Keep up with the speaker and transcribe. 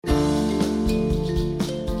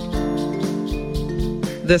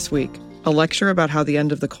This week, a lecture about how the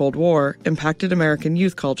end of the Cold War impacted American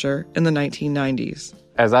youth culture in the 1990s.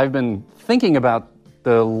 As I've been thinking about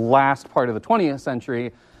the last part of the 20th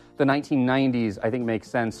century, the 1990s, I think, makes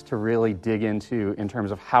sense to really dig into in terms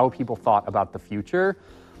of how people thought about the future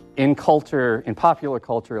in culture, in popular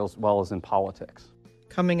culture, as well as in politics.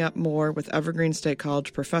 Coming up more with Evergreen State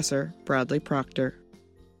College professor Bradley Proctor.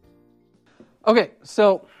 Okay,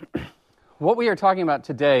 so what we are talking about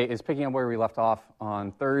today is picking up where we left off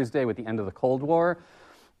on Thursday with the end of the Cold War.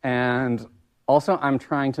 And also, I'm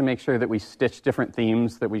trying to make sure that we stitch different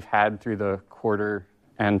themes that we've had through the quarter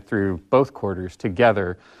and through both quarters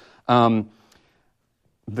together. The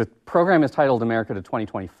program is titled America to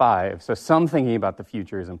 2025, so some thinking about the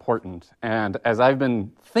future is important. And as I've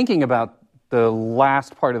been thinking about the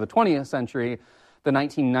last part of the 20th century, the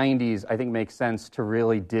 1990s, I think, makes sense to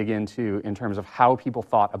really dig into in terms of how people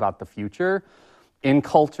thought about the future in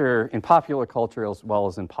culture, in popular culture, as well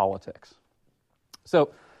as in politics.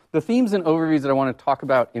 So the themes and overviews that I want to talk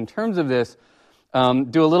about in terms of this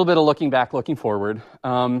do a little bit of looking back, looking forward,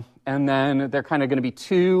 and then they're kind of going to be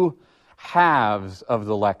two halves of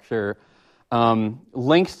the lecture,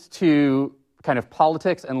 linked to kind of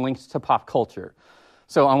politics and linked to pop culture.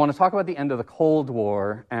 So I want to talk about the end of the Cold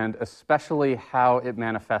War and especially how it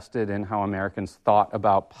manifested in how Americans thought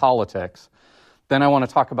about politics. Then I want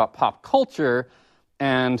to talk about pop culture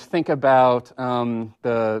and think about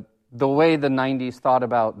the way the 90s thought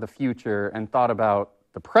about the future and thought about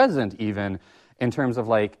the present even in terms of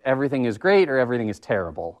like everything is great or everything is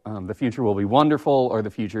terrible. The future will be wonderful or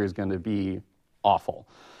the future is going to be awful.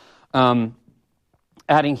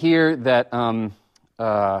 Adding here that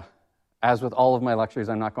as with all of my lectures,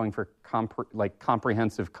 I'm not going for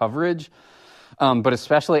comprehensive coverage, but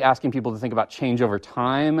especially asking people to think about change over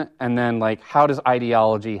time, and then like how does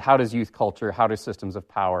ideology, how does youth culture, how do systems of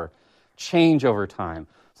power change over time?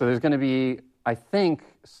 So there's going to be, I think,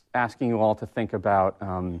 asking you all to think about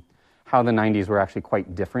how the 90s were actually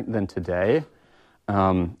quite different than today,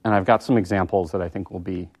 and I've got some examples that I think will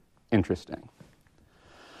be interesting.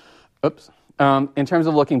 In terms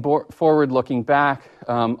of looking forward, looking back,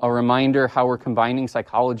 a reminder how we're combining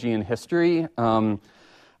psychology and history. It's an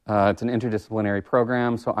interdisciplinary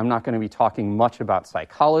program, so I'm not going to be talking much about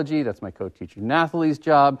psychology. That's my co-teacher Nathalie's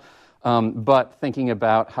job, but thinking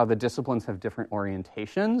about how the disciplines have different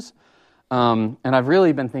orientations. And I've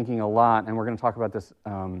really been thinking a lot, and we're going to talk about this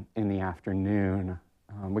in the afternoon.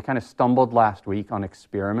 We kind of stumbled last week on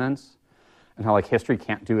experiments and how like history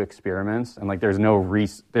can't do experiments, and like there's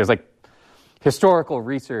historical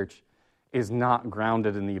research is not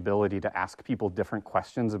grounded in the ability to ask people different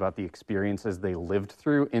questions about the experiences they lived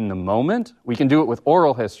through in the moment. We can do it with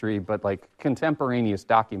oral history, but like contemporaneous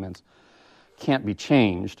documents can't be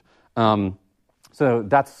changed. So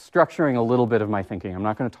that's structuring a little bit of my thinking. I'm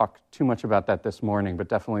not going to talk too much about that this morning, but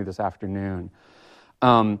definitely this afternoon.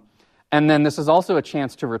 And then this is also a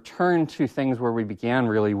chance to return to things where we began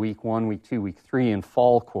really week 1, week 2, week 3 in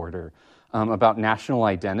fall quarter, about national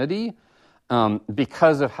identity.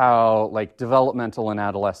 Because of how like developmental and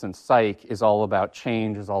adolescent psych is all about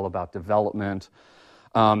change, is all about development,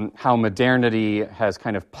 how modernity has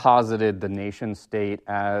kind of posited the nation state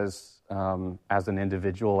as an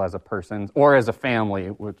individual, as a person, or as a family,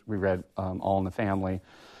 which we read All in the Family,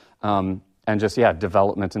 and just,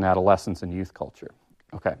 development and adolescence and youth culture.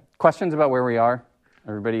 Okay, questions about where we are?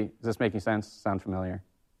 Everybody, is this making sense? Sound familiar?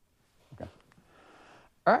 Okay.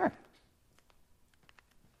 All right.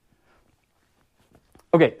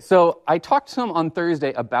 Okay, so I talked some on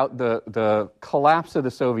Thursday about the collapse of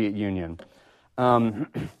the Soviet Union. And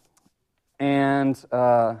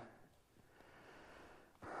I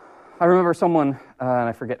remember someone, and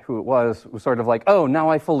I forget who it was sort of like, oh, now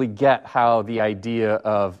I fully get how the idea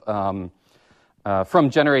of, from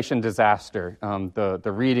Generation Disaster,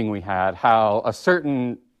 the reading we had, how a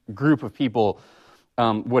certain group of people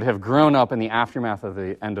would have grown up in the aftermath of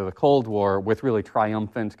the end of the Cold War with really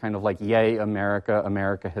triumphant kind of like, yay, America,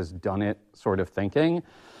 America has done it sort of thinking.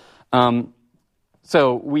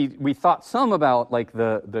 So we thought some about like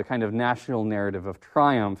the kind of national narrative of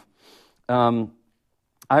triumph.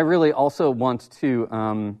 I really also want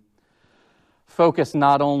to focus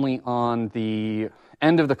not only on the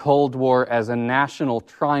end of the Cold War as a national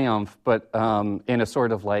triumph, but in a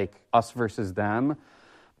sort of like us versus them,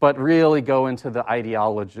 but really go into the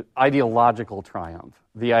ideological triumph,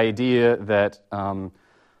 the idea that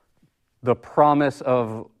the promise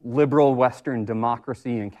of liberal Western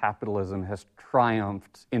democracy and capitalism has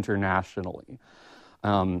triumphed internationally.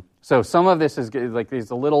 So some of this is like there's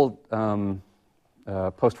a little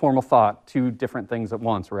post-formal thought, two different things at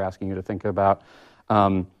once. We're asking you to think about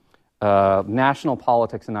national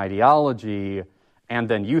politics and ideology, and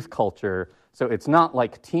then youth culture. So it's not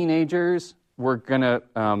like teenagers. I'm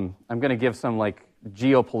gonna give some like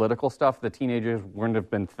geopolitical stuff that teenagers wouldn't have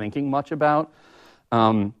been thinking much about.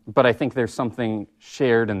 But I think there's something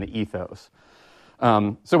shared in the ethos.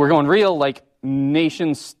 So we're going real like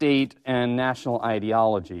nation state and national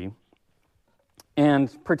ideology,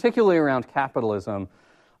 and particularly around capitalism,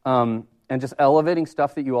 and just elevating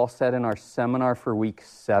stuff that you all said in our seminar for week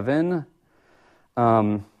 7.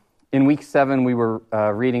 In week 7, we were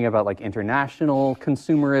reading about like international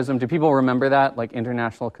consumerism. Do people remember that, like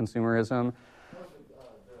international consumerism?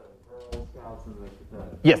 The Girl Scouts and the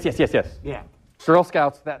Yes. yeah. Girl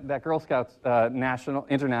Scouts, that Girl Scouts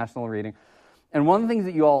international reading. And one of the things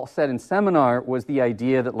that you all said in seminar was the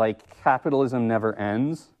idea that like capitalism never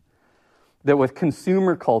ends, that with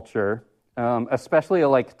consumer culture, especially a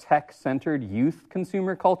like tech-centered youth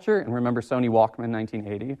consumer culture, and remember Sony Walkman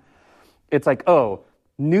 1980, it's like, oh,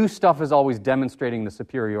 new stuff is always demonstrating the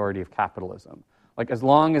superiority of capitalism. Like as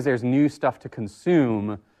long as there's new stuff to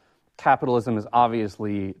consume, capitalism is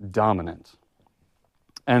obviously dominant.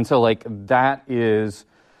 And so like that was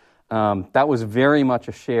very much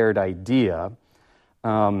a shared idea.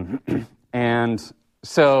 And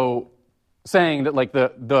so saying that like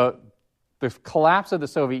the collapse of the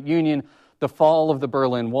Soviet Union, the fall of the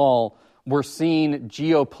Berlin Wall, were seen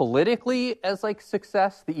geopolitically as like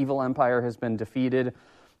success. The evil empire has been defeated.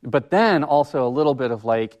 But then also a little bit of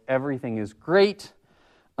like everything is great,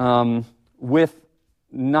 with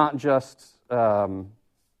not just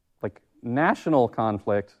like national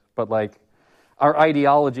conflict, but like our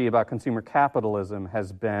ideology about consumer capitalism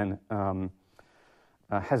has been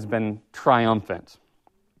triumphant.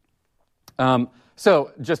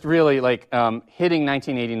 So just really like hitting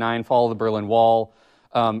 1989, fall of the Berlin Wall.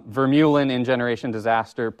 Vermeulen in Generation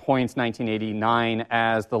Disaster points 1989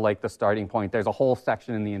 as the starting point. There's a whole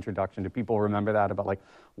section in the introduction. Do people remember that about like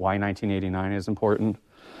why 1989 is important?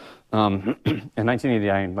 And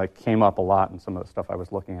 1989 like came up a lot in some of the stuff I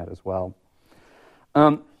was looking at as well.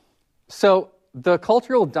 So the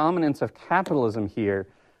cultural dominance of capitalism here,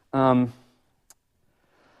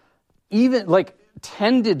 even like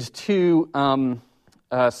tended to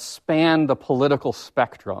span the political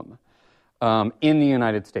spectrum in the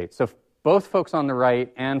United States. So both folks on the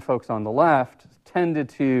right and folks on the left tended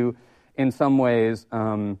to, in some ways,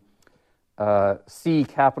 see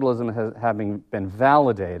capitalism as having been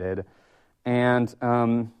validated. And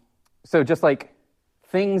so just like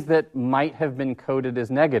things that might have been coded as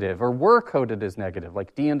negative or were coded as negative,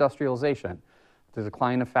 like deindustrialization, the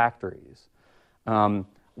decline of factories,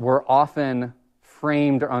 were often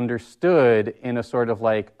framed or understood in a sort of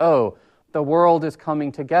like, oh, the world is coming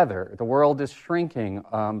together, the world is shrinking,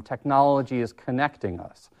 technology is connecting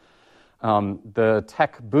us. The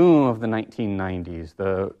tech boom of the 1990s,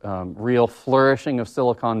 the real flourishing of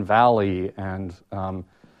Silicon Valley, and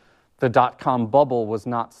the dot-com bubble was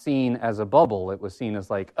not seen as a bubble. It was seen as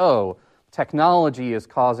like, oh, technology is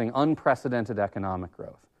causing unprecedented economic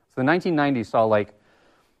growth. So the 1990s saw like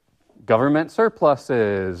government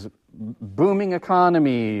surpluses, booming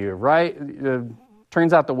economy, right?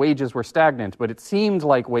 Turns out the wages were stagnant, but it seemed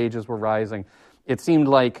like wages were rising. It seemed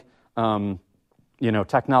like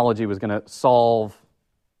technology was going to solve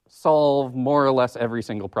more or less every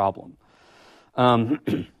single problem.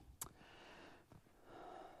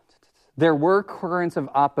 There were currents of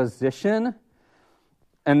opposition,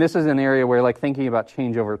 and this is an area where like thinking about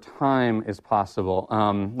change over time is possible.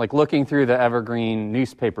 Like looking through the evergreen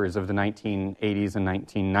newspapers of the 1980s and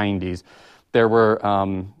 1990s, there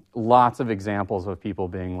were lots of examples of people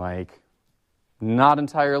being like not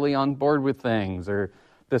entirely on board with things, or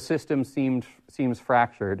the system seems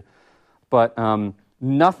fractured. But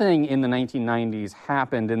nothing in the 1990s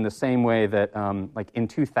happened in the same way that like in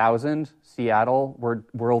 2000, Seattle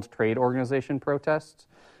World Trade Organization protests.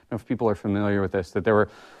 I don't know if people are familiar with this, that there were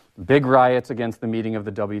big riots against the meeting of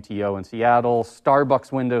the WTO in Seattle.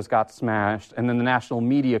 Starbucks windows got smashed, and then the national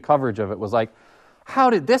media coverage of it was like, how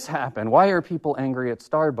did this happen? Why are people angry at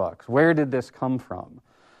Starbucks? Where did this come from?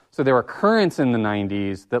 So there were currents in the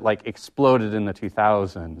 90s that like exploded in the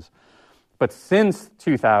 2000s. But since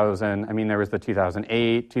 2000, I mean, there was the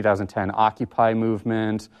 2008, 2010 Occupy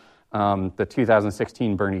movement, the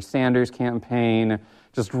 2016 Bernie Sanders campaign,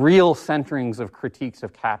 just real centerings of critiques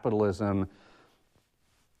of capitalism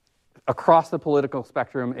across the political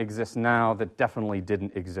spectrum exist now that definitely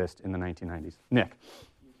didn't exist in the 1990s. Nick?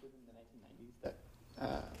 You said in the 1990s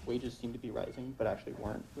that wages seemed to be rising, but actually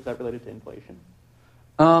weren't. Was that related to inflation?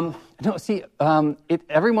 No, see,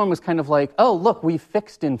 everyone was kind of like, oh, look, we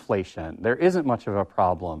fixed inflation. There isn't much of a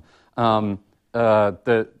problem.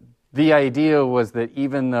 The the idea was that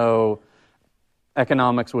even though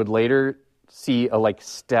economics would later see a like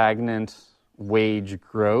stagnant wage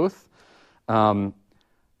growth,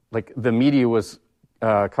 like the media was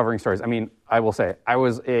covering stories. I mean, I will say I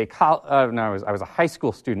was a high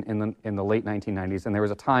school student in the late 1990s, and there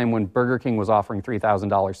was a time when Burger King was offering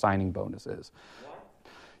 $3,000 signing bonuses.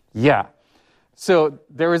 Yeah, so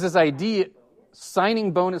there was this idea,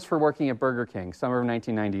 signing bonus for working at Burger King, summer of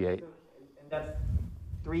 1998. And that's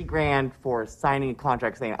 $3,000 for signing a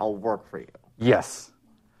contract saying I'll work for you. Yes,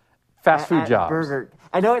 fast food jobs. Burger.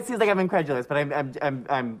 I know it seems like I'm incredulous, but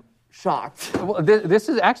I'm shocked. Well, this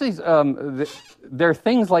is actually there are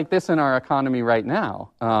things like this in our economy right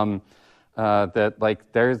now. That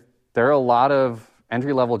like there are a lot of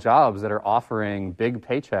entry-level jobs that are offering big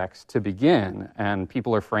paychecks to begin, and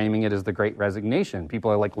people are framing it as the Great Resignation. People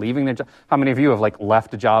are like leaving their job. How many of you have like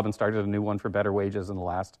left a job and started a new one for better wages in the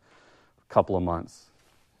last couple of months?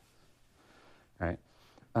 Right.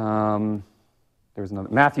 There was another.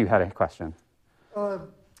 Matthew had a question.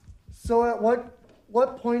 So at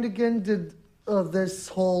what point again did this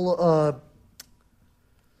whole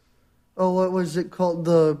what was it called,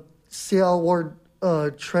 the Seattle World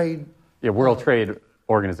Trade? Yeah, World Trade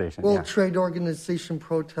Organization. World Trade Organization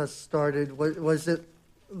protest started. Was it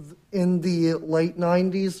in the late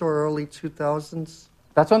 90s or early 2000s?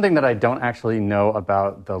 That's one thing that I don't actually know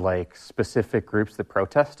about the like specific groups that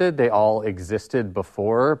protested. They all existed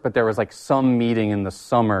before, but there was like some meeting in the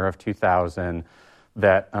summer of 2000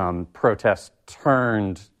 that protests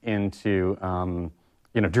turned into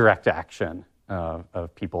direct action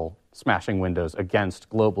of people smashing windows against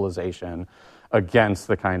globalization, against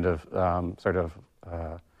the kind of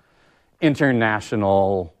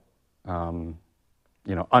international,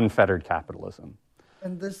 unfettered capitalism.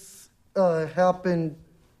 And this happened,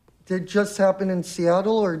 did it just happen in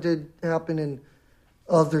Seattle, or did it happen in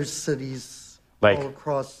other cities all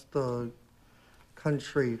across the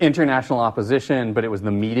country? International opposition, but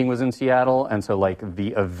the meeting was in Seattle, and so like the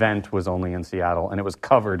event was only in Seattle, and it was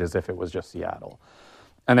covered as if it was just Seattle.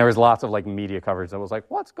 And there was lots of like media coverage that was like,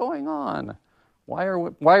 "What's going on? Why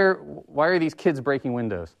are these kids breaking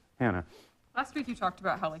windows?" Hannah. Last week you talked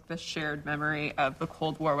about how like the shared memory of the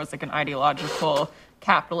Cold War was like an ideological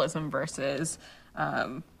capitalism versus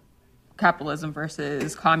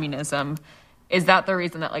communism. Is that the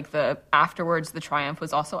reason that like afterwards the triumph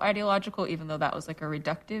was also ideological, even though that was like a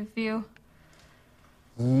reductive view?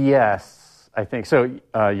 Yes, I think so.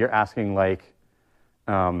 You're asking like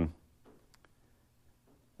the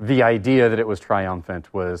idea that it was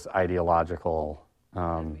triumphant was ideological.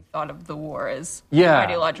 We thought of the war as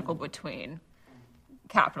ideological between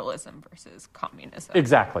capitalism versus communism.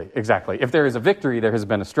 Exactly. If there is a victory, there has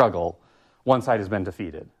been a struggle. One side has been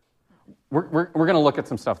defeated. We're going to look at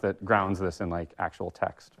some stuff that grounds this in like actual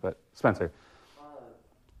text. But Spencer.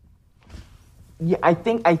 Yeah, I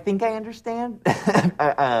think I understand.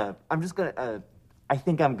 I'm just gonna. I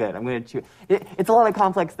think I'm good. I'm gonna chew. It's a lot of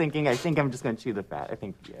complex thinking. I think I'm just gonna chew the fat. I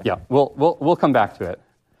think. Yeah. We'll come back to it.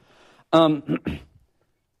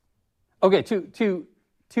 Okay. Two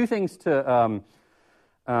things to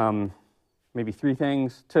maybe three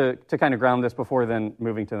things to kind of ground this before then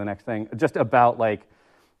moving to the next thing. Just about like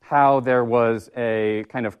how there was a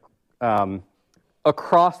kind of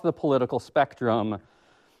across the political spectrum,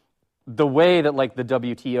 the way that like the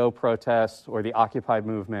WTO protests or the Occupy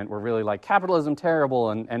movement were really like capitalism terrible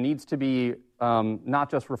and needs to be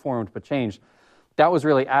not just reformed but changed. That was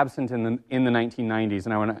really absent in the 1990s,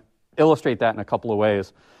 and I want to illustrate that in a couple of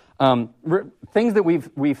ways. Things that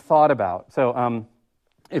we've thought about. So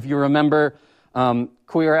if you remember,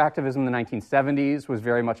 queer activism in the 1970s was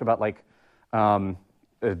very much about like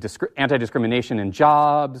anti-discrimination in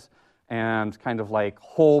jobs and kind of like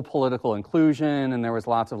whole political inclusion, and there was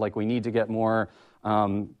lots of like, we need to get more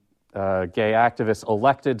gay activists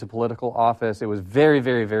elected to political office. It was very,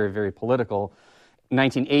 very, very, very political.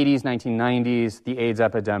 1980s, 1990s, the AIDS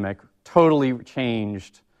epidemic totally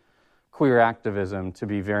changed queer activism to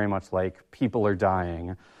be very much like people are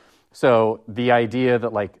dying. So the idea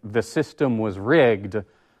that like the system was rigged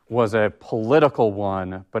was a political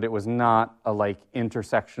one, but it was not a like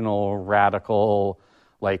intersectional, radical,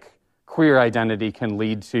 like queer identity can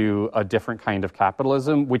lead to a different kind of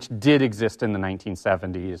capitalism, which did exist in the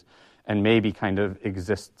 1970s and maybe kind of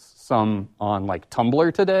exists some on like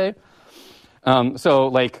Tumblr today. So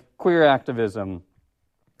like queer activism,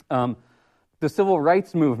 the civil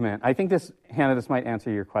rights movement, I think this, Hannah, this might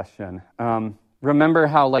answer your question. Remember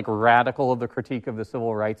how like radical the critique of the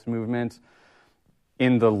civil rights movement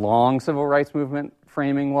in the long civil rights movement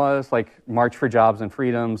framing was, like March for Jobs and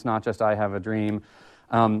Freedoms, not just I Have a Dream.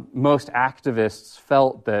 Most activists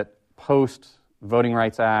felt that post-Voting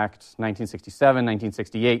Rights Act, 1967,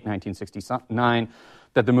 1968, 1969,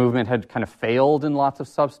 that the movement had kind of failed in lots of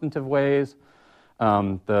substantive ways.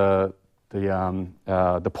 The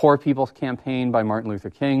Poor People's Campaign by Martin Luther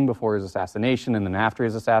King before his assassination and then after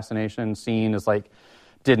his assassination, seen as like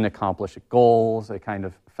didn't accomplish its goals. It kind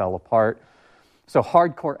of fell apart. So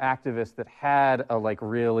hardcore activists that had a like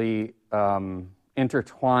really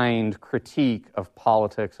intertwined critique of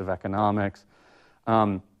politics, of economics,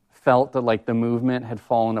 felt that like the movement had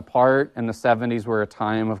fallen apart and the 70s were a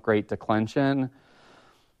time of great declension.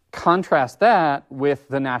 Contrast that with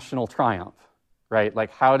the national triumph, right?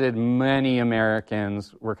 Like how did many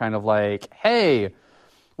Americans were kind of like, hey,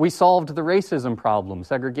 we solved the racism problem,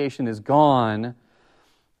 segregation is gone,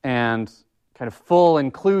 and kind of full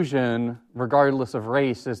inclusion, regardless of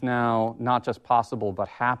race, is now not just possible, but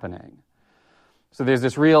happening. So there's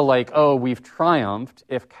this real like, oh, we've triumphed.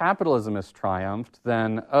 If capitalism has triumphed,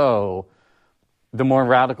 then, oh, the more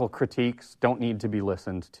radical critiques don't need to be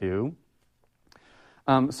listened to.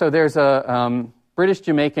 So there's a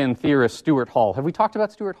British-Jamaican theorist, Stuart Hall. Have we talked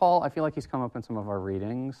about Stuart Hall? I feel like he's come up in some of our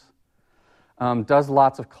readings. Does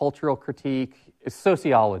lots of cultural critique, is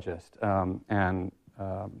sociologist, and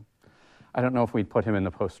I don't know if we'd put him in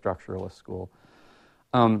the post-structuralist school.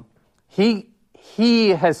 He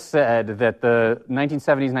has said that the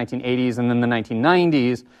 1970s, 1980s, and then the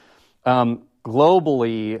 1990s,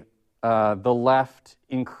 globally, the left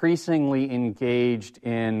increasingly engaged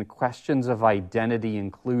in questions of identity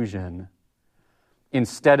inclusion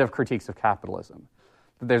instead of critiques of capitalism.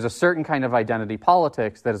 There's a certain kind of identity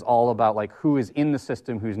politics that is all about like who is in the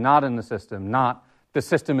system, who's not in the system, not the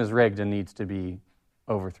system is rigged and needs to be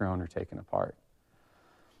overthrown or taken apart.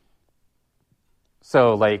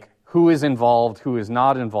 So like who is involved, who is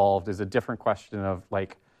not involved is a different question of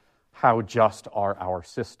like how just are our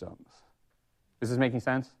systems. Is this making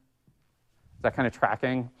sense? Is that kind of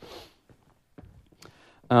tracking?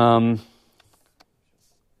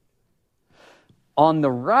 On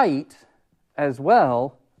the right as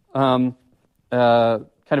well, kind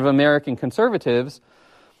of American conservatives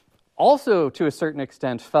also to a certain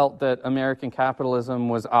extent felt that American capitalism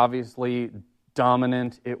was obviously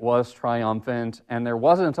dominant, it was triumphant, and there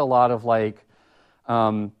wasn't a lot of like,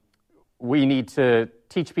 we need to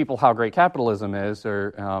teach people how great capitalism is,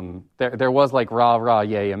 or there was like rah, rah,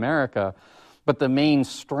 yay, America. But the main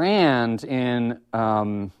strand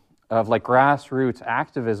of like grassroots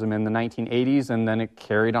activism in the 1980s, and then it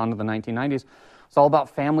carried on to the 1990s, it's all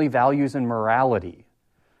about family values and morality.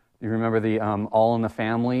 You remember the All in the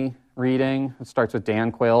Family reading? It starts with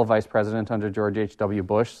Dan Quayle, vice president under George H.W.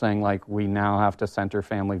 Bush, saying like, we now have to center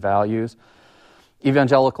family values.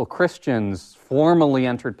 Evangelical Christians formally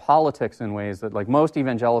entered politics in ways that like most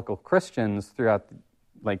evangelical Christians throughout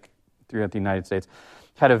the United States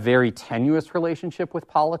had a very tenuous relationship with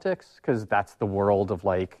politics, because that's the world of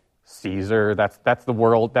like Caesar, that's the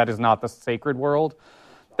world, that is not the sacred world,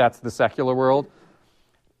 that's the secular world.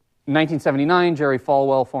 In 1979, Jerry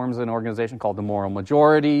Falwell forms an organization called the Moral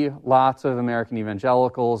Majority. Lots of American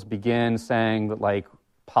evangelicals begin saying that like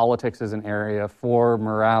politics is an area for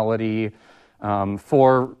morality,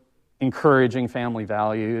 for encouraging family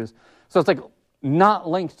values. So it's like not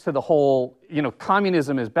linked to the whole,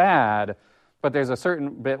 communism is bad, but there's a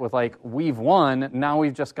certain bit with like, we've won, now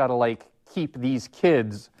we've just got to like keep these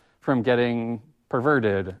kids from getting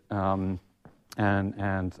perverted and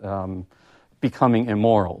becoming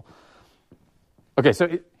immoral. Okay, so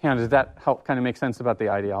Hannah, does that help kind of make sense about the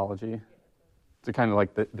ideology? It's kind of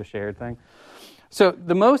like the shared thing. So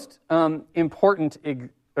the most important,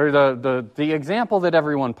 or the example that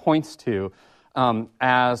everyone points to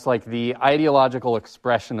as like the ideological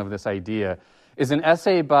expression of this idea is an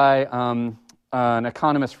essay by an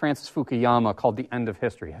economist, Francis Fukuyama, called The End of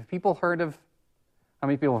History. How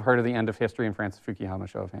many people have heard of The End of History and Francis Fukuyama?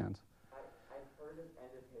 Show of hands. I've heard of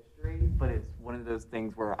End of History, but it's one of those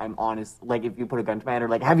things where I'm honest, like if you put a gun to my head, or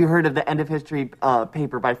like, have you heard of the End of History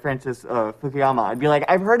paper by Francis Fukuyama? I'd be like,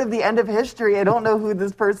 I've heard of the End of History, I don't know who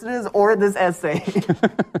this person is or this essay.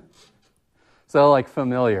 So like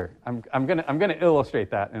familiar. I'm gonna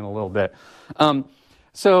illustrate that in a little bit.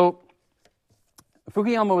 So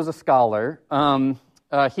Fukuyama was a scholar.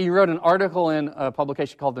 He wrote an article in a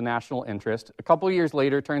publication called The National Interest. A couple of years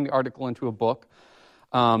later, turned the article into a book.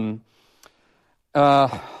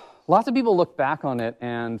 Lots of people look back on it,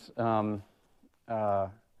 and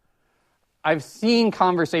I've seen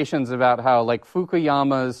conversations about how like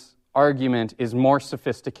Fukuyama's argument is more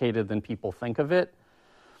sophisticated than people think of it.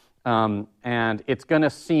 And it's going to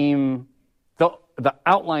seem, the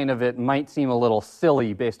outline of it might seem a little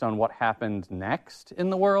silly based on what happened next in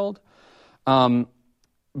the world.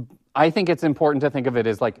 I think it's important to think of it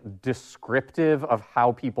as like descriptive of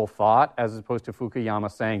how people thought, as opposed to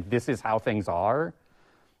Fukuyama saying this is how things are.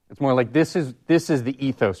 It's more like this is the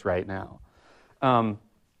ethos right now.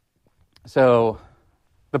 So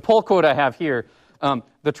the poll quote I have here,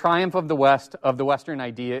 the triumph of the West, of the Western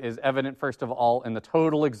idea, is evident first of all in the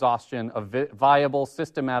total exhaustion of viable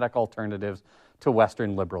systematic alternatives to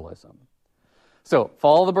Western liberalism. So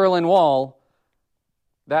fall of the Berlin Wall,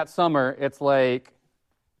 that summer, it's like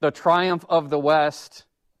the triumph of the West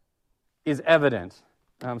is evident.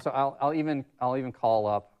 So I'll even call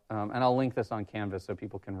up, and I'll link this on Canvas so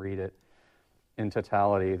people can read it in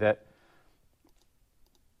totality, that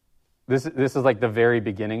this is like the very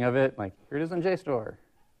beginning of it. Like, here it is on JSTOR,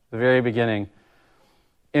 the very beginning.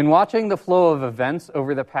 In watching the flow of events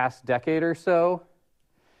over the past decade or so,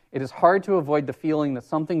 it is hard to avoid the feeling that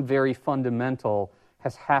something very fundamental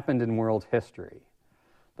has happened in world history.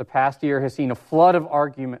 The past year has seen a flood of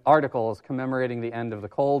articles commemorating the end of the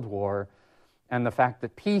Cold War and the fact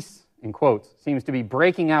that peace, in quotes, seems to be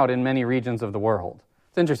breaking out in many regions of the world.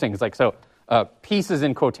 It's interesting. It's like, so peace is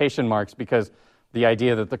in quotation marks because the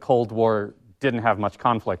idea that the Cold War didn't have much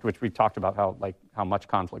conflict, which we talked about how much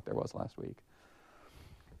conflict there was last week.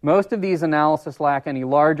 Most of these analyses lack any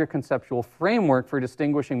larger conceptual framework for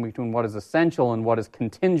distinguishing between what is essential and what is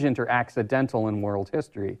contingent or accidental in world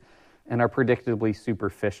history, and are predictably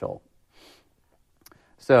superficial.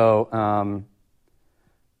 So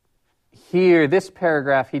here, this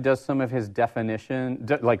paragraph, he does some of his definition,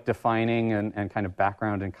 like defining and kind of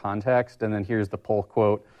background and context, and then here's the poll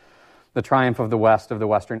quote. The triumph of the West, of the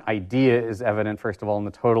Western idea, is evident, first of all, in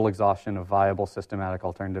the total exhaustion of viable systematic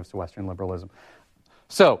alternatives to Western liberalism.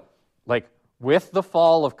 So, like, with the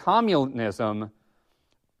fall of communism,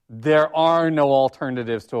 there are no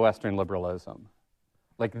alternatives to Western liberalism.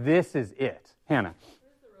 Like, this is it. Hannah.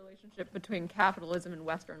 Where's the relationship between capitalism and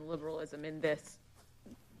Western liberalism in this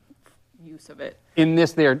use of it? In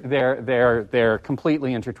this, they're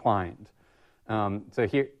completely intertwined.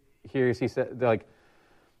 So here's he said, like,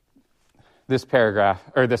 this paragraph,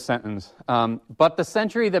 or this sentence. But the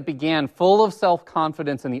century that began full of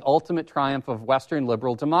self-confidence in the ultimate triumph of Western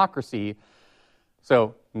liberal democracy,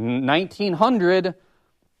 so 1900,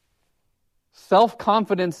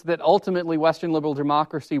 self-confidence that ultimately Western liberal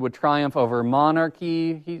democracy would triumph over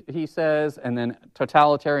monarchy, he says, and then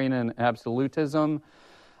totalitarian and absolutism.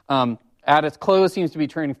 At its close seems to be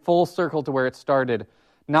turning full circle to where it started,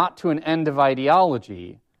 not to an end of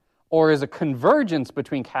ideology, or as a convergence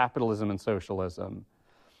between capitalism and socialism,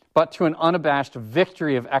 but to an unabashed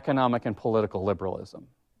victory of economic and political liberalism.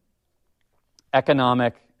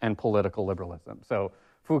 Economic and political liberalism. So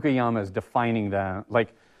Fukuyama is defining that,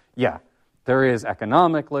 like, yeah, there is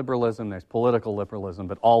economic liberalism, there's political liberalism,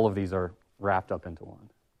 but all of these are wrapped up into one.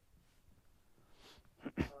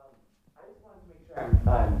 I just wanted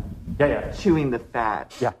to make sure I'm chewing the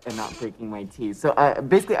fat and not breaking my teeth. So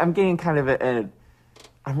basically, I'm getting kind of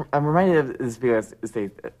I'm reminded of this video.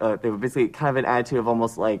 They were basically kind of an attitude of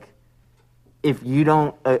almost like, if you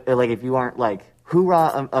don't, if you aren't like,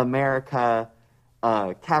 hoorah, America,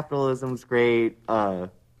 capitalism's great.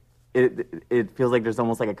 It feels like there's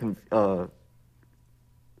almost like a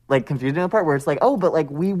confusion in the part where it's like, oh, but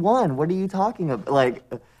like we won. What are you talking about? Like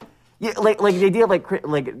the idea of like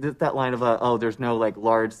that line of oh, there's no like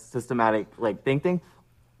large systematic like thing.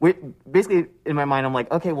 Basically, in my mind, I'm like,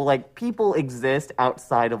 okay, well, like, people exist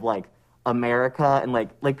outside of, like, America, and,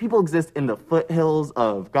 like people exist in the foothills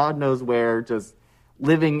of God knows where, just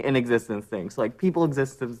living in existence things. So, like, people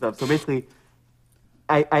exist and stuff. So, basically,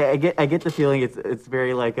 I get the feeling it's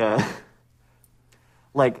very, like,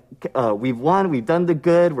 we've won, we've done the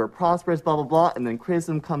good, we're prosperous, blah, blah, blah, and then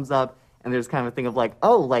criticism comes up, and there's kind of a thing of, like,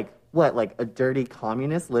 oh, like, what, like, a dirty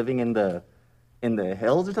communist living in the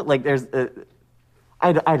hills or something? Like, there's...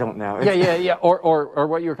 I don't know. Yeah. Or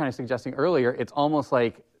what you were kind of suggesting earlier, it's almost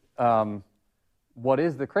like, what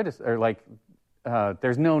is the criticism? Or like,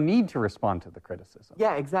 there's no need to respond to the criticism.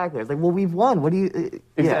 Yeah, exactly. It's like, well, we've won. What do you...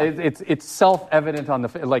 It's self-evident on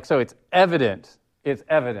the... Like, so it's evident. It's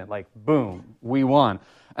evident. Like, boom, we won.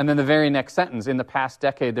 And then the very next sentence, in the past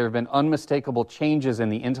decade, there have been unmistakable changes in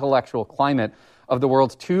the intellectual climate of the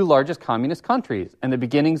world's two largest communist countries and the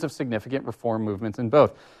beginnings of significant reform movements in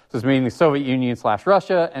both. So it's meaning the Soviet Union /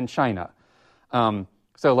 Russia and China.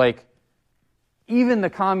 So like, even the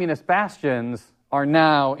communist bastions are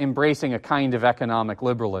now embracing a kind of economic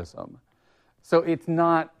liberalism. So it's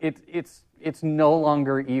not, it's no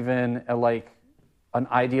longer even an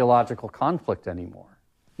ideological conflict anymore.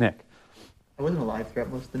 Nick? I wasn't alive throughout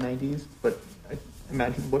most of the 90s, but I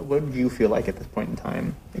imagine, what did you feel like at this point in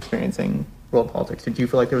time experiencing world politics? Did you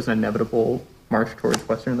feel like there was an inevitable march towards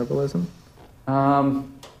Western liberalism?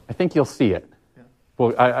 I think you'll see it. Yeah.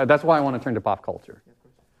 Well, that's why I want to turn to pop culture.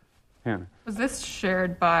 Yeah. Was this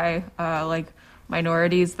shared by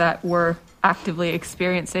minorities that were actively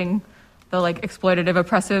experiencing the exploitative,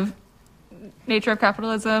 oppressive nature of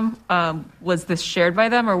capitalism? Was this shared by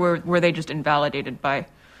them, or were they just invalidated by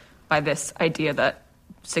this idea that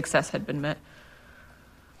success had been met?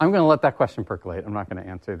 I'm going to let that question percolate. I'm not going to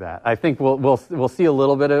answer that. I think we'll see a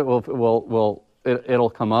little bit of it. It'll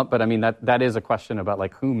come up, but I mean that is a question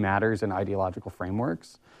about who matters in ideological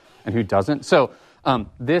frameworks and who doesn't. So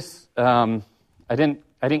this I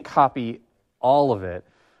didn't copy all of it,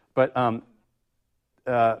 but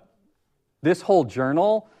this whole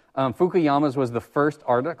journal, Fukuyama's was the first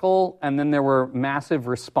article, and then there were massive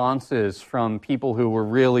responses from people who were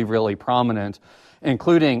really, really prominent,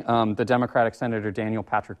 including the Democratic Senator Daniel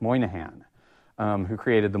Patrick Moynihan, who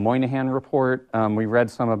created the Moynihan Report. We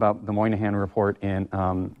read some about the Moynihan Report in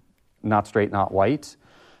Not Straight, Not White,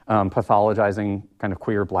 pathologizing kind of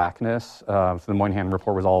queer blackness. So the Moynihan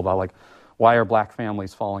Report was all about why are black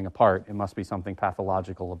families falling apart? It must be something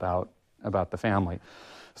pathological about the family.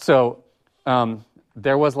 So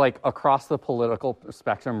there was across the political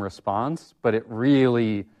spectrum response, but it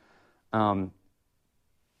really, the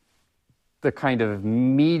kind of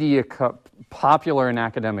media, popular and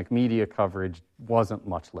academic media coverage wasn't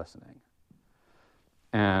much listening.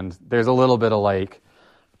 And there's a little bit of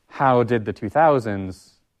how did the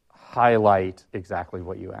 2000s highlight exactly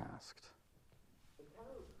what you asked?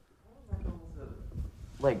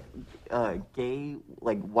 Gay,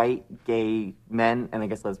 white gay men, and I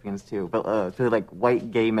guess lesbians too, but so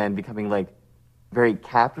white gay men becoming very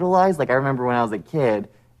capitalized. I remember when I was a kid,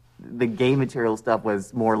 the gay material stuff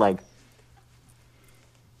was more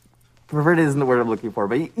perverted isn't the word I'm looking for,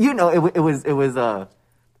 but it was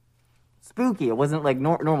spooky. It wasn't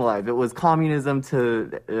normalized. It was communism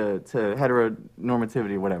to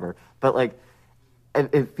heteronormativity, whatever. But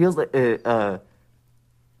it feels like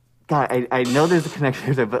God, I know there's a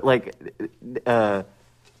connection to it, but a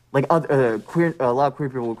lot of queer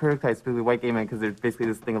people will criticize specifically white gay men because there's basically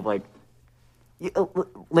this thing of we're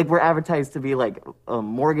advertised to be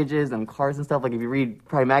mortgages and cars and stuff. If you read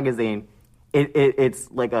Pride magazine, it's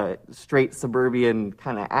a straight suburban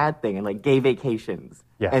kind of ad thing, and gay vacations.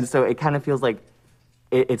 Yes. And so it kind of feels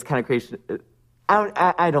it's kind of creation.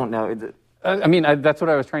 I don't know. I mean, that's what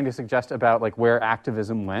I was trying to suggest about where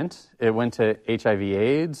activism went. It went to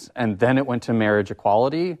HIV/AIDS, and then it went to marriage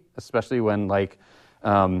equality, especially when the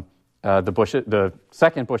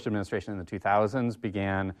second Bush administration in the 2000s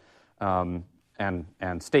began, and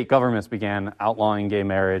state governments began outlawing gay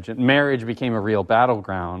marriage. And marriage became a real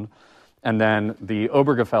battleground. And then the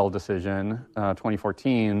Obergefell decision,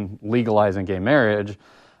 2014, legalizing gay marriage,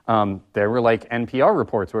 there were NPR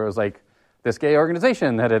reports where it was this gay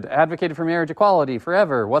organization that had advocated for marriage equality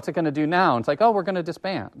forever, what's it going to do now? And it's we're going to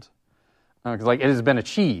disband. Because it has been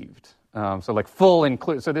achieved. So full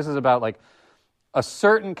include. So this is about a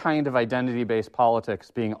certain kind of identity-based politics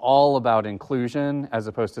being all about inclusion as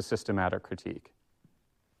opposed to systematic critique.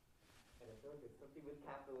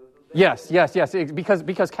 Yes,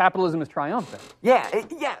 because capitalism is triumphant. Yeah,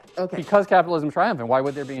 okay. Because capitalism is triumphant, why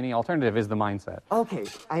would there be any alternative is the mindset. Okay,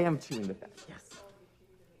 I am tuned with that, yes.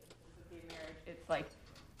 It's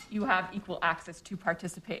you have equal access to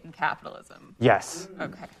participate in capitalism. Yes.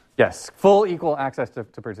 Okay. Yes, full equal access to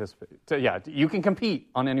participate. You can compete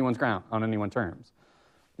on anyone's ground, on anyone's terms.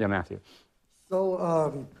 Yeah, Matthew.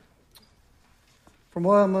 So, from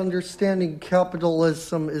what I'm understanding,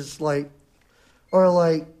 capitalism is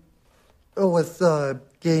with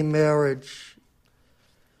gay marriage.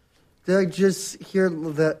 Did I just hear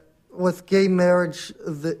that with gay marriage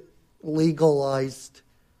legalized,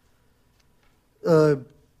 the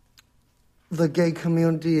gay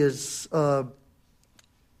community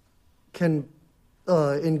can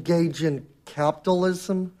engage in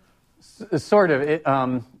capitalism? Sort of.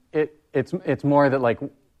 It's more that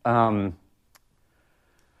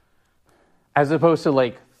as opposed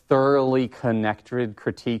to thoroughly connected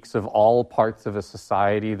critiques of all parts of a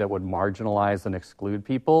society that would marginalize and exclude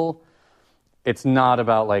people, it's not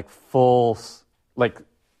about full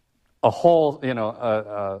a whole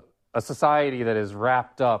a society that is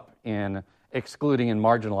wrapped up in excluding and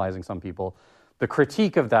marginalizing some people. The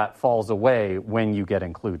critique of that falls away when you get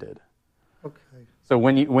included. Okay. So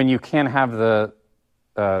when you can have the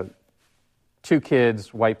 2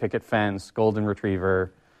 kids, white picket fence, golden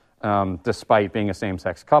retriever, despite being a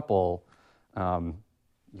same-sex couple, you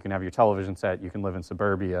can have your television set, you can live in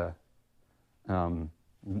suburbia.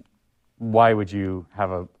 Why would you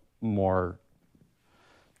have a more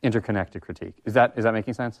interconnected critique. Is that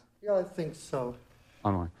making sense? Yeah, I think so.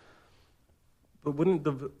 Online. But wouldn't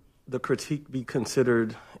the critique be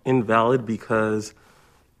considered invalid because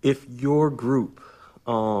if your group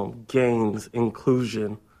gains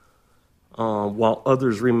inclusion while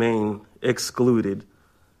others remain excluded,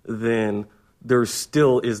 then there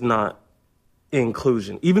still is not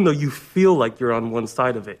inclusion. Even though you feel like you're on one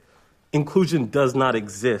side of it, inclusion does not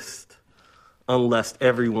exist unless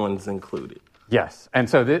everyone's included. Yes, and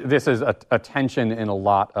so this is a tension in a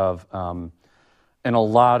lot of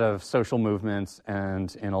social movements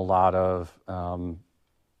and in a lot of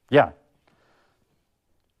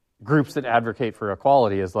groups that advocate for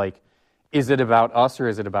equality. Is like, is it about us or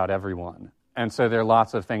is it about everyone? And so there are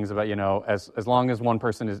lots of things about, as long as one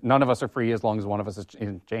person is, none of us are free as long as one of us is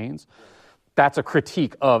in chains. That's a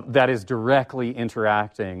critique that is directly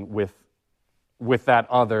interacting with that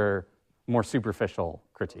other more superficial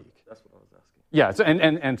critique. That's what I was asking. Yeah, so,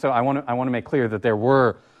 and so I want to make clear that there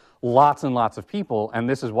were lots and lots of people, and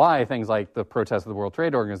this is why things like the protests of the World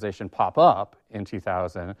Trade Organization pop up in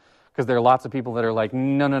 2000, because there are lots of people that are like,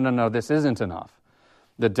 no, this isn't enough.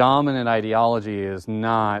 The dominant ideology is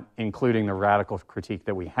not including the radical critique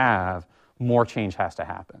that we have. More change has to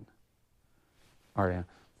happen. Ariane.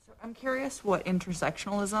 So I'm curious what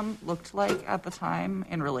intersectionalism looked like at the time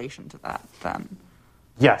in relation to that then.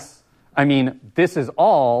 Yes. I mean, this is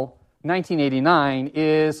all, 1989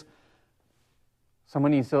 is,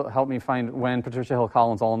 someone needs to help me find when Patricia Hill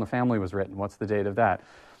Collins' All in the Family was written. What's the date of that?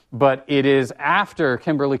 But it is after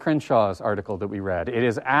Kimberly Crenshaw's article that we read. It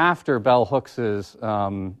is after Bell Hooks's,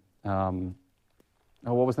 what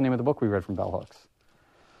was the name of the book we read from Bell Hooks?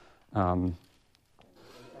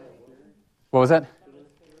 What was that?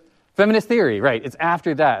 Feminist Theory, right. It's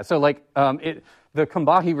after that. So the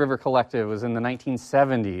Combahee River Collective was in the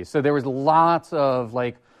 1970s. So there was lots of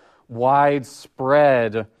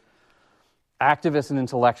widespread activist and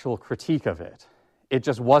intellectual critique of it. It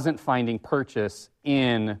just wasn't finding purchase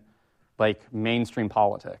in mainstream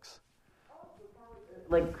politics.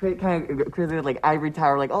 Kind of crazy, Ivory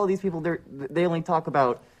Tower, all these people, they only talk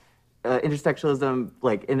about intersectionalism,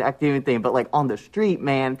 in academic thing, but on the street,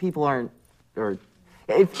 man, people aren't,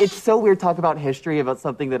 it's so weird to talk about history about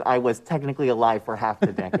something that I was technically alive for half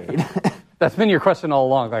the decade. That's been your question all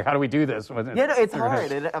along, how do we do this? Yeah, no, it's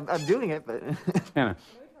hard, and I'm doing it, but... Yeah. We talked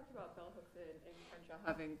about Bell Hooks and Crenshaw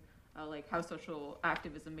having how social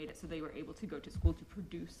activism made it so they were able to go to school to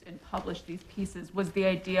produce and publish these pieces. Was the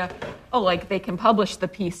idea, they can publish the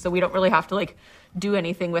piece, so we don't really have to do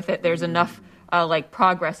anything with it. There's enough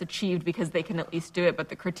progress achieved because they can at least do it, but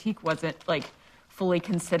the critique wasn't fully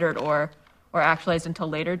considered or actualized until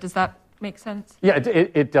later. Does that make sense? Yeah,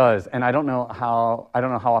 it does, and I don't know how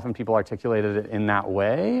often people articulated it in that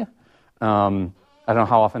way. I don't know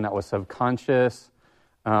how often that was subconscious.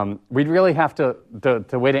 We'd really have to,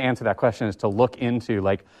 the way to answer that question is to look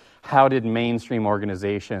into, how did mainstream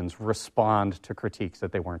organizations respond to critiques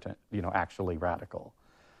that they weren't, actually radical?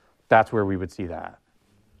 That's where we would see that.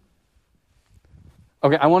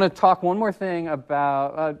 Okay, I want to talk one more thing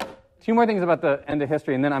about, two more things about the end of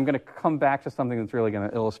history, and then I'm going to come back to something that's really going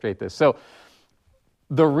to illustrate this. So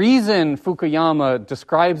the reason Fukuyama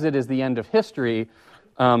describes it as the end of history,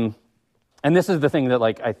 and this is the thing that,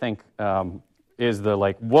 I think... is the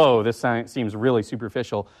whoa, this seems really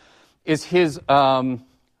superficial, is his,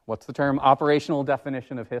 what's the term, operational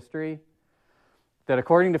definition of history? That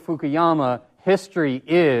according to Fukuyama, history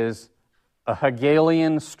is a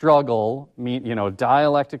Hegelian struggle,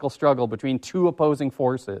 dialectical struggle between two opposing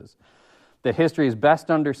forces. That history is best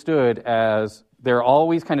understood as there are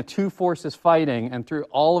always kind of two forces fighting, and through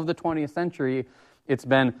all of the 20th century, it's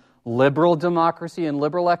been liberal democracy and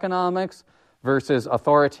liberal economics versus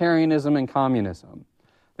authoritarianism and communism.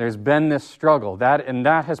 There's been this struggle, and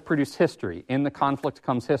that has produced history. In the conflict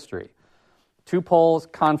comes history. Two poles,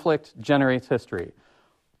 conflict generates history.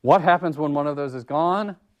 What happens when one of those is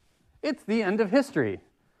gone? It's the end of history.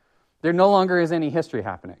 There no longer is any history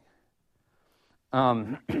happening.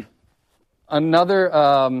 I'm not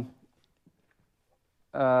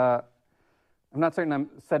certain I'm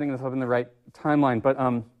setting this up in the right timeline, but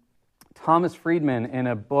Thomas Friedman in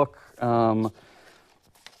a book, I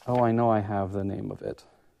know I have the name of it.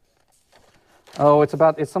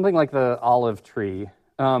 It's something like the olive tree.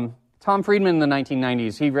 Tom Friedman in the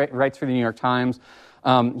 1990s, he writes for the New York Times.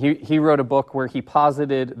 He wrote a book where he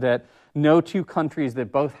posited that no two countries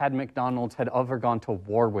that both had McDonald's had ever gone to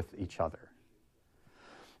war with each other.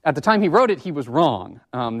 At the time he wrote it, he was wrong.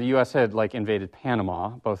 The U.S. had invaded Panama.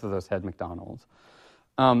 Both of those had McDonald's.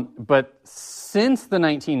 But since the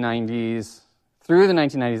 1990s, through the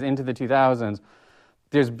 1990s into the 2000s,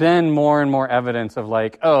 there's been more and more evidence of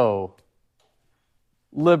like, oh,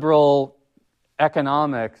 liberal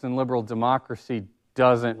economics and liberal democracy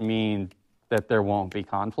doesn't mean that there won't be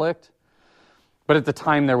conflict. But at the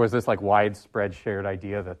time, there was this like widespread shared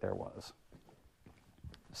idea that there was.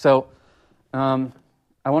 So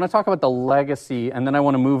I want to talk about the legacy, and then I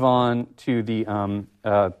want to move on to the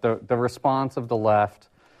response of the left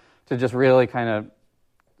to just really kind of,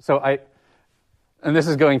 and this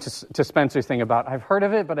is going to Spencer's thing about, I've heard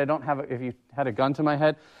of it, but I don't have it, if you had a gun to my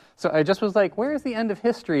head. So I just was like, where is the end of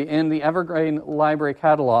history in the Evergreen Library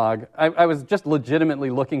catalog? I was just legitimately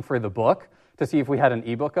looking for the book to see if we had an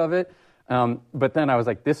ebook of it. But then I was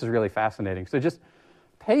like, this is really fascinating. So just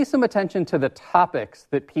pay some attention to the topics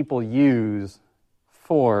that people use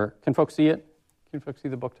for, can folks see it? Can folks see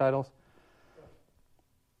the book titles?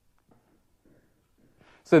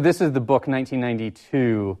 So this is the book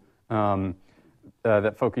 1992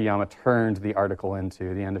 that Fukuyama turned the article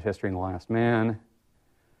into, The End of History and the Last Man.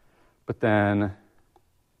 But then,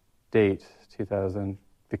 date 2000,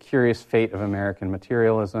 The Curious Fate of American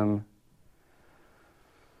Materialism.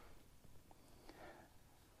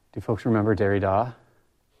 Do folks remember Derrida?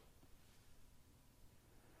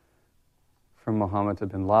 From Mohammed to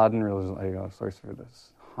bin Laden, religious source for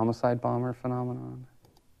this homicide bomber phenomenon.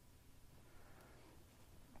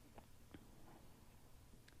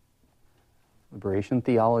 Liberation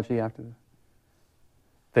theology after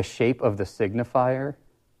the shape of the signifier,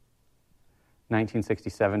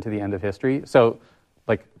 1967 to the end of history. So,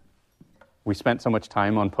 like, we spent so much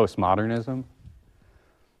time on postmodernism.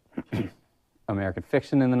 American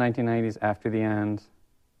fiction in the 1990s after the end.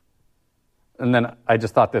 And then I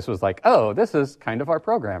just thought this was like, oh, this is kind of our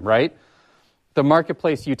program, right? The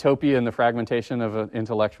marketplace utopia and the fragmentation of an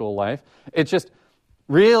intellectual life. It's just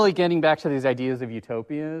really getting back to these ideas of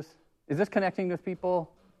utopias. Is this connecting with people?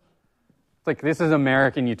 It's like, this is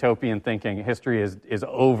American utopian thinking. History is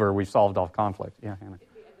over. We've solved all conflict. Yeah, Hannah. Is the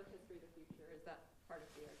end of history the future? Is that part of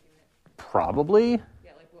the argument? Probably.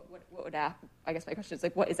 Yeah, like what would I guess my question is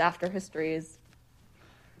like, what is after history? Is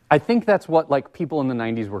I think that's what like people in the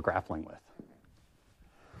 90s were grappling with.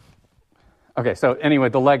 Okay, so anyway,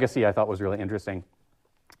 the legacy I thought was really interesting.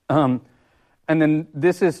 And then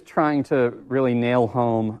this is trying to really nail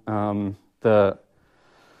home the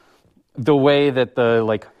way that the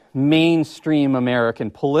like mainstream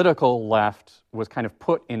American political left was kind of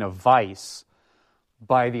put in a vice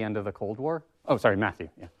by the end of the Cold War. Oh, sorry, Matthew.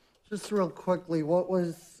 Yeah. Just real quickly, what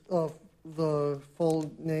was the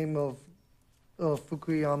full name of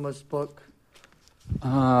Fukuyama's book?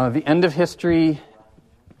 The End of History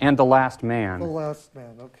and The Last Man. The Last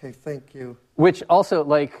Man. Okay, thank you. Which also,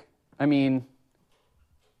 like, I mean,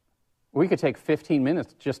 we could take 15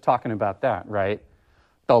 minutes just talking about that, right?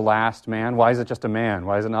 The last man. Why is it just a man?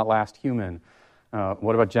 Why is it not last human?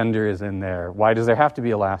 What about gender is in there? Why does there have to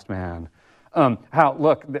be a last man? I'm so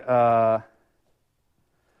used to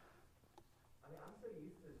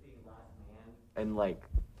seeing last man and like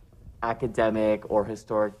academic or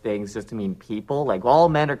historic things just to mean people. Like all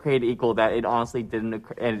men are created equal. That it honestly didn't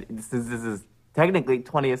occur. And this is technically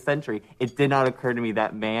 20th century. It did not occur to me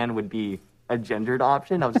that man would be a gendered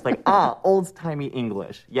option. I was just like, old-timey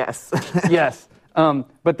English. Yes. Yes.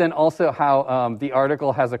 But then also how the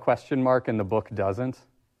article has a question mark and the book doesn't.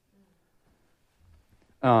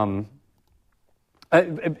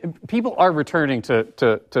 People are returning to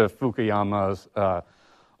Fukuyama's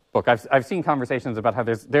book. I've seen conversations about how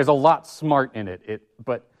there's a lot smart in it.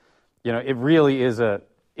 But you know, it really is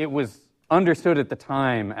it was understood at the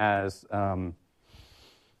time as,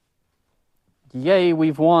 yay,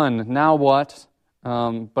 we've won. Now what?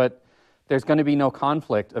 But there's going to be no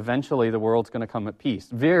conflict. Eventually, the world's going to come at peace.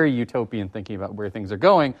 Very utopian thinking about where things are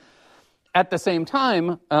going. At the same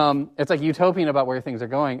time, it's like utopian about where things are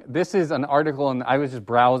going. This is an article, and I was just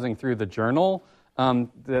browsing through the journal.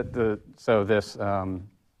 National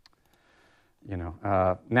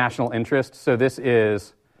Interest. So this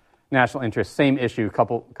is National Interest, same issue,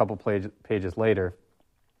 couple pages later.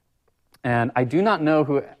 And I do not know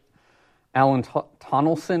who Alan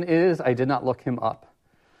Tonelson is. I did not look him up.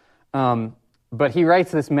 But he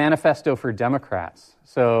writes this manifesto for Democrats.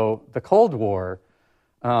 So the Cold War,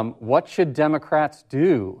 what should Democrats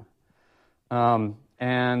do?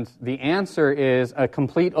 And the answer is a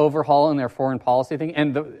complete overhaul in their foreign policy thing.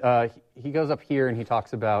 And he goes up here and he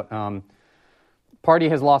talks about party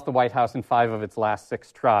has lost the White House in 5 of its last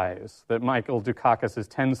 6 tries. That Michael Dukakis'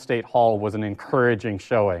 10-state haul was an encouraging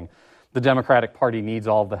showing. The Democratic Party needs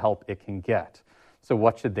all the help it can get. So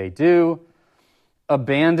what should they do?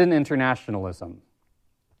 Abandon internationalism.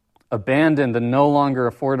 abandoned the no longer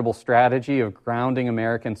affordable strategy of grounding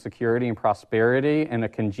American security and prosperity in a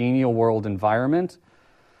congenial world environment.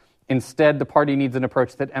 Instead, the party needs an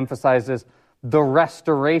approach that emphasizes the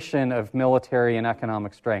restoration of military and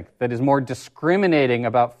economic strength, that is more discriminating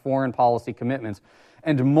about foreign policy commitments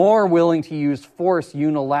and more willing to use force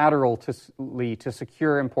unilaterally to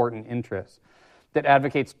secure important interests, that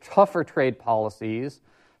advocates tougher trade policies,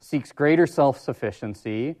 seeks greater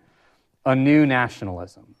self-sufficiency, a new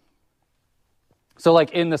nationalism. So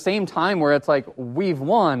like in the same time where it's like, we've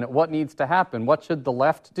won, what needs to happen? What should the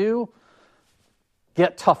left do?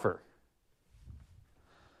 Get tougher.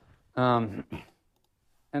 And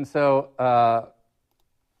so,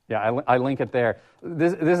 I link it there.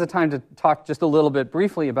 This is a time to talk just a little bit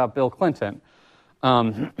briefly about Bill Clinton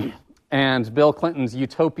and Bill Clinton's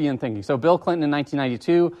utopian thinking. So Bill Clinton in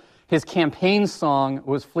 1992, his campaign song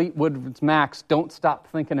was Fleetwood Mac's "Don't Stop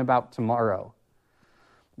Thinking About Tomorrow."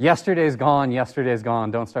 Yesterday's gone,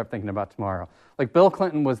 don't start thinking about tomorrow. Like Bill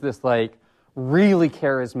Clinton was this like really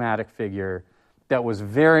charismatic figure that was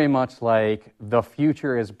very much like the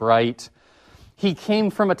future is bright. He came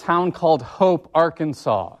from a town called Hope,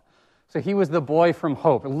 Arkansas. So he was the boy from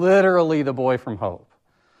Hope, literally the boy from Hope.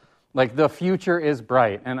 Like the future is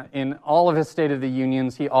bright. And in all of his State of the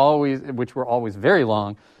Unions, he always, which were always very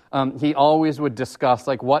long, he always would discuss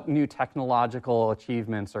like what new technological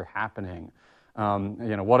achievements are happening.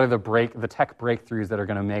 What are the tech breakthroughs that are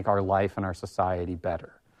going to make our life and our society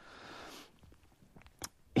better?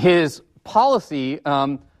 His policy,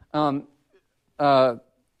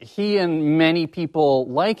 he and many people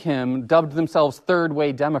like him dubbed themselves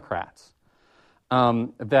third-way Democrats.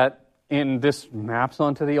 That in this maps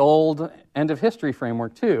onto the old end of history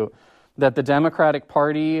framework too, that the Democratic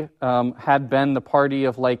Party had been the party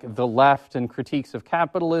of like the left and critiques of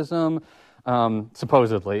capitalism,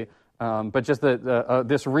 supposedly. But just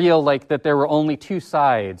this real, like, that there were only two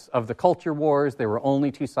sides of the culture wars, there were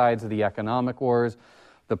only two sides of the economic wars.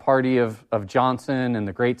 The party of Johnson and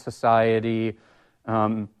the Great Society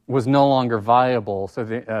was no longer viable, so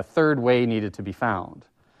the third way needed to be found,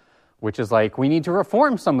 which is like, we need to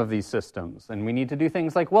reform some of these systems, and we need to do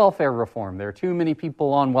things like welfare reform. There are too many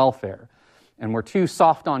people on welfare, and we're too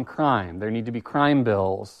soft on crime. There need to be crime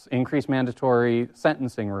bills, increased mandatory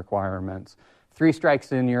sentencing requirements, 3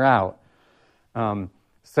 strikes and you're out.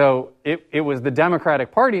 So it was the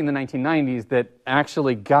Democratic Party in the 1990s that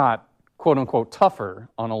actually got, quote-unquote, tougher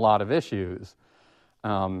on a lot of issues.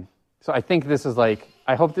 So I think this is like,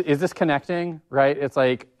 is this connecting, right? It's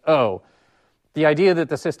like, the idea that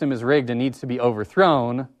the system is rigged and needs to be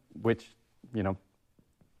overthrown, which,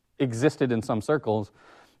 existed in some circles,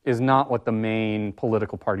 is not what the main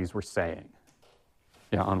political parties were saying.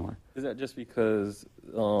 Yeah, Anwar. Is that just because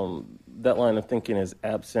that line of thinking is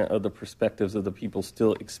absent of the perspectives of the people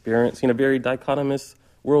still experiencing a very dichotomous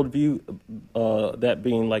worldview, that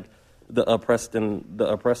being like the oppressed and the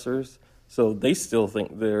oppressors? So they still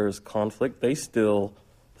think there's conflict. They still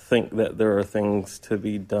think that there are things to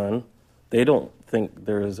be done. They don't think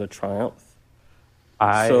there is a triumph.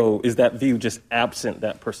 So is that view just absent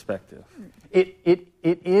that perspective? It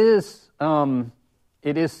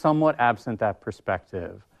is somewhat absent that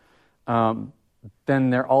perspective. Then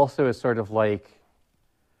there also is sort of like,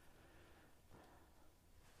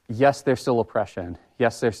 yes, there's still oppression.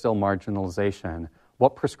 Yes, there's still marginalization.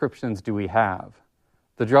 What prescriptions do we have?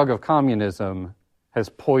 The drug of communism has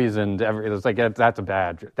poisoned it's like, that's a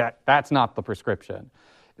bad, that's not the prescription.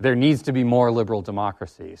 There needs to be more liberal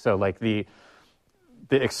democracy. So like the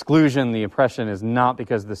exclusion, the oppression is not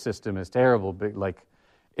because the system is terrible, but like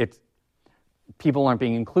people aren't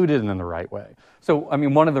being included in the right way. So, I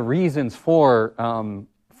mean, one of the reasons for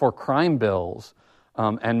crime bills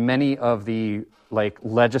and many of the like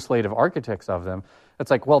legislative architects of them,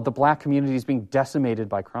 it's like, well, the black community is being decimated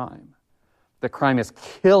by crime. The crime is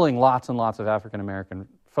killing lots and lots of African American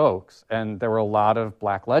folks, and there were a lot of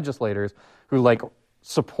black legislators who like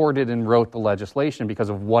supported and wrote the legislation because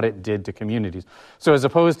of what it did to communities. So as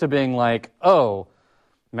opposed to being like,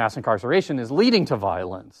 mass incarceration is leading to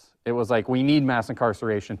violence, it was like, we need mass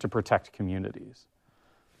incarceration to protect communities.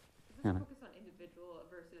 Focus on individual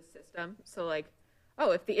versus system. So like,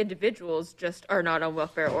 if the individuals just are not on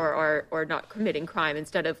welfare or not committing crime,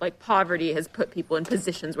 instead of like poverty has put people in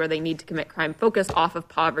positions where they need to commit crime, focus off of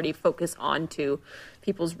poverty, focus on to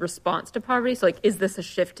people's response to poverty. So like, is this a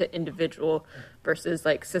shift to individual versus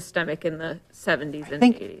like systemic in the 70s and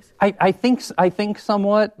 80s? I think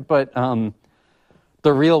somewhat, but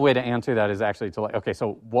the real way to answer that is actually to like, okay,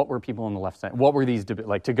 so what were people on the left saying? What were these,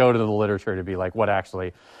 like to go to the literature to be like, what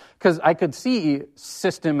actually, because I could see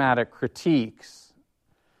systematic critiques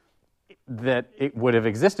that it would have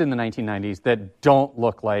existed in the 1990s that don't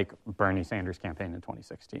look like Bernie Sanders' campaign in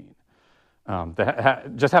 2016.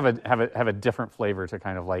 That just have a different flavor to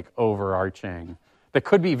kind of like overarching, that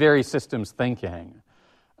could be very systems thinking,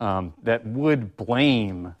 that would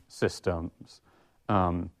blame systems,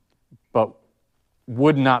 but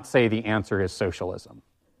would not say the answer is socialism,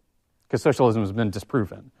 because socialism has been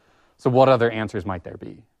disproven. So what other answers might there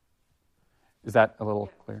be? Is that a little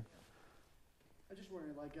clear? I just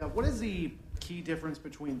wondering, what is the key difference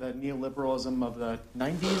between the neoliberalism of the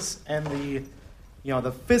 90s and the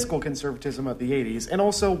fiscal conservatism of the 80s? And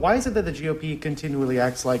also, why is it that the GOP continually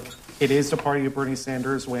acts like it is the party of Bernie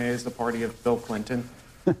Sanders when it is the party of Bill Clinton?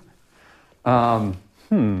 I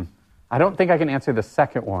don't think I can answer the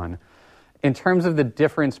second one. In terms of the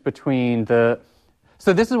difference between so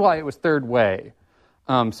this is why it was third way.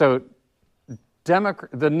 The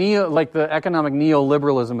economic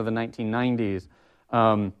neoliberalism of the 1990s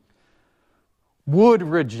would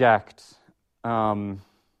reject some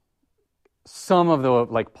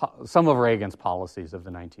of Reagan's policies of the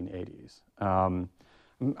 1980s. I'm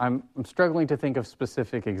struggling to think of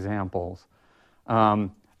specific examples.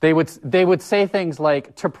 They would say things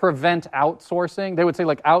like, to prevent outsourcing, they would say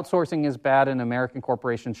like outsourcing is bad and American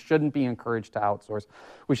corporations shouldn't be encouraged to outsource.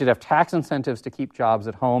 We should have tax incentives to keep jobs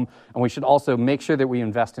at home, and we should also make sure that we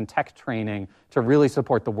invest in tech training to really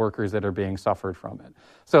support the workers that are being suffered from it.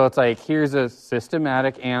 So it's like, here's a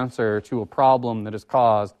systematic answer to a problem that is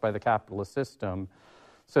caused by the capitalist system.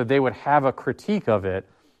 So they would have a critique of it,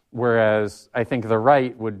 whereas I think the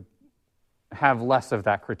right would have less of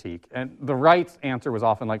that critique. And the right's answer was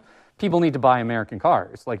often like, people need to buy American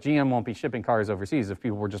cars. Like, GM won't be shipping cars overseas if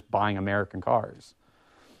people were just buying American cars.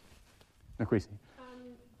 Nakwisi.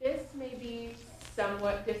 This may be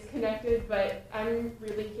somewhat disconnected, but I'm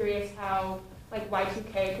really curious how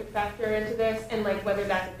Y2K could factor into this, and whether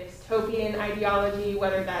that's a dystopian ideology,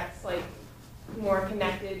 whether that's more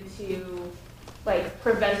connected to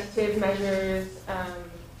preventative measures,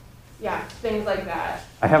 things like that.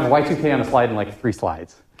 I have Y2K on a slide in 3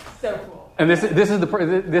 slides. So cool. And this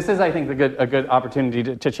is I think a good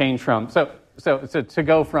opportunity to change from so to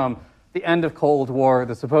go from the end of Cold War,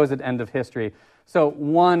 the supposed end of history. So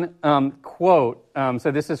one quote. So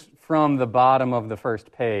this is from the bottom of the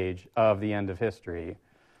first page of the end of history,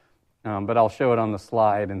 but I'll show it on the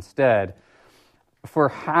slide instead. For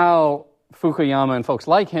how Fukuyama and folks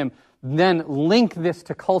like him then link this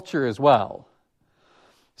to culture as well.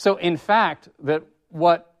 So in fact, that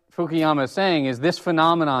what Fukuyama is saying is this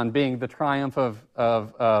phenomenon being the triumph of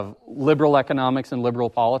liberal economics and liberal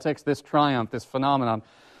politics, this phenomenon,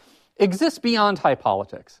 exists beyond high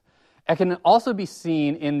politics. It can also be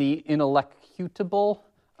seen in the inelucutable,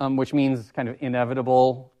 which means kind of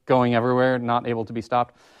inevitable, going everywhere, not able to be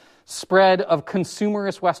stopped, spread of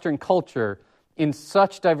consumerist Western culture in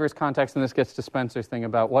such diverse contexts, and this gets to Spencer's thing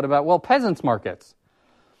about, peasants' markets.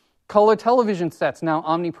 Color television sets now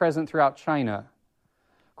omnipresent throughout China.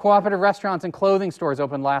 Cooperative restaurants and clothing stores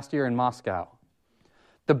opened last year in Moscow.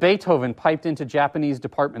 The Beethoven piped into Japanese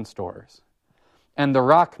department stores. And the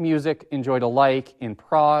rock music enjoyed alike in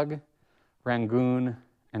Prague, Rangoon,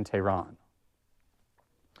 and Tehran.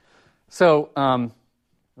 So,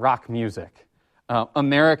 rock music,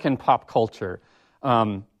 American pop culture.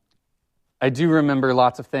 I do remember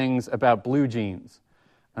lots of things about blue jeans.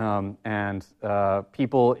 And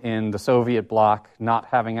people in the Soviet bloc not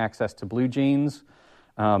having access to blue jeans,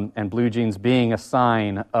 and blue jeans being a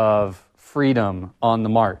sign of freedom on the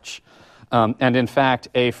march. And in fact,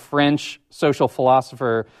 a French social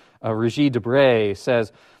philosopher, Régis Debray,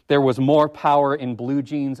 says there was more power in blue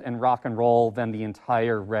jeans and rock and roll than the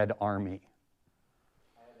entire Red Army.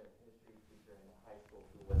 I had a history teacher in high school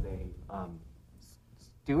who was a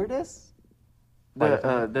stewardess?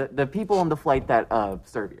 The people on the flight that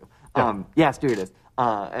serve you. Stewardess.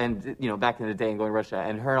 And back in the day and going to Russia,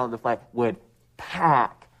 and her on the flight would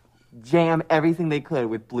jam everything they could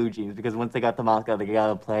with blue jeans, because once they got to Moscow, they got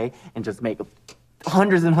to play and just make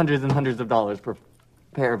hundreds and hundreds and hundreds of dollars per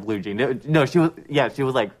pair of blue jeans. No, she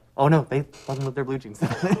was like, oh no, they fucking with their blue jeans.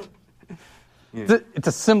 It's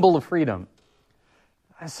a symbol of freedom.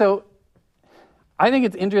 So I think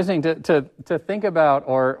it's interesting to think about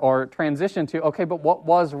or transition to, okay, but what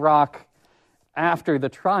was rock after the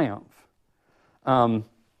triumph? And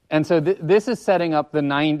so this is setting up the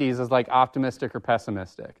 90s as optimistic or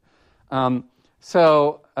pessimistic.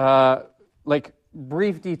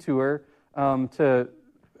 Brief detour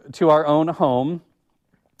to our own home,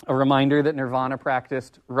 a reminder that Nirvana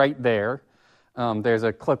practiced right there. There's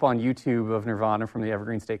a clip on YouTube of Nirvana from the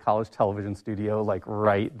Evergreen State College television studio,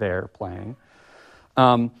 right there playing.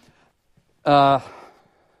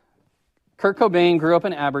 Kurt Cobain grew up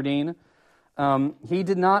in Aberdeen. He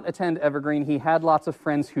did not attend Evergreen. He had lots of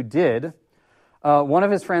friends who did. One of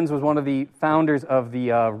his friends was one of the founders of the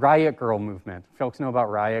Riot Grrrl movement. Folks know about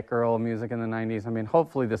Riot Grrrl music in the 90s. I mean,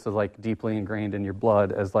 hopefully this is like deeply ingrained in your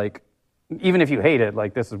blood as like, even if you hate it,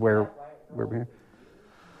 like this is where we're here.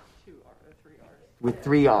 With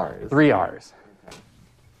 3 R's. 3 R's. Okay.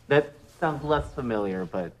 That sounds less familiar,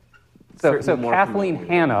 but so Kathleen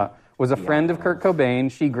Hanna was a friend of Kurt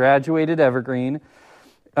Cobain. She graduated Evergreen.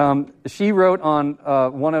 She wrote on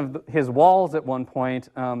one of his walls at one point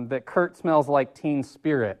that Kurt smells like Teen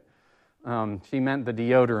Spirit. She meant the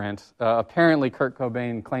deodorant. Apparently, Kurt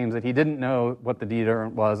Cobain claims that he didn't know what the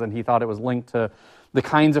deodorant was, and he thought it was linked to the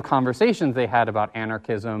kinds of conversations they had about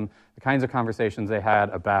anarchism, the kinds of conversations they had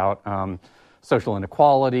about social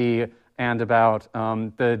inequality, and about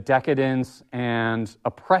the decadence and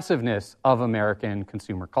oppressiveness of American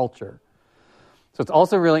consumer culture. So it's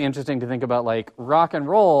also really interesting to think about, like, rock and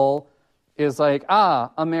roll is like,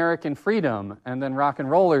 American freedom. And then rock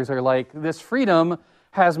and rollers are like, this freedom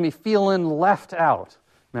has me feeling left out.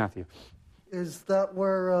 Matthew. Is that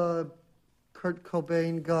where Kurt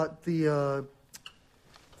Cobain got the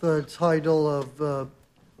title of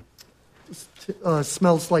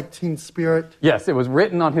Smells Like Teen Spirit? Yes, it was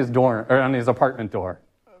written on his door, or on his apartment door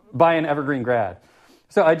by an Evergreen grad.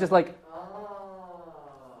 So I just like...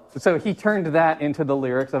 So he turned that into the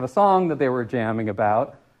lyrics of a song that they were jamming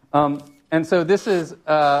about. And so this is,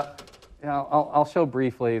 I'll show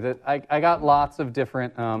briefly that I got lots of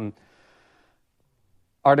different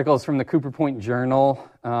articles from the Cooper Point Journal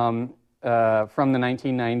from the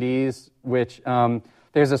 1990s, which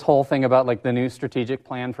there's this whole thing about like the new strategic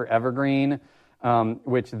plan for Evergreen,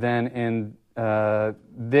 which then in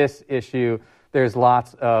this issue, there's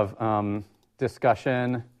lots of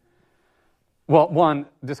discussion. Well, one,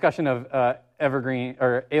 discussion of Evergreen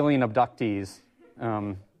or alien abductees.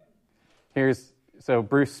 So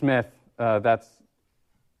Bruce Smith,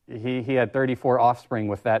 he had 34 offspring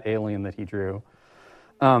with that alien that he drew.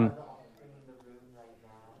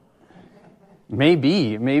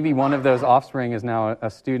 Maybe one of those offspring is now a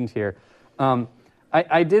student here.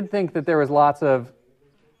 I did think that there was lots of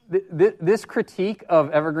this critique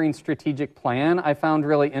of Evergreen's strategic plan I found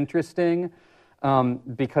really interesting.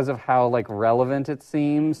 Because of how like relevant it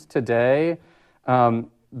seems today,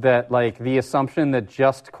 that like the assumption that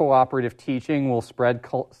just cooperative teaching will spread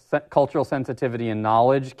cultural sensitivity and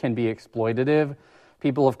knowledge can be exploitative.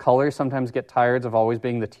 People of color sometimes get tired of always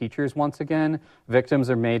being the teachers once again. Victims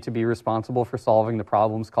are made to be responsible for solving the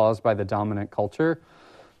problems caused by the dominant culture.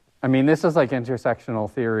 I mean, this is like intersectional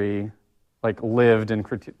theory, like lived in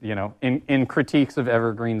critiques of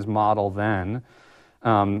Evergreen's model then.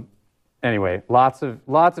 Anyway, lots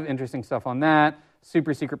of interesting stuff on that.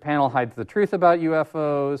 Super secret panel hides the truth about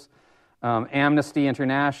UFOs. Amnesty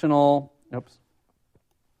International,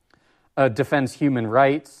 defends human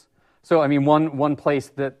rights. So I mean, one place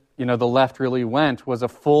that the left really went was a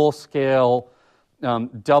full-scale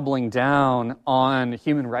doubling down on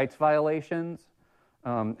human rights violations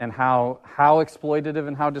and how exploitative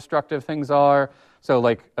and how destructive things are. So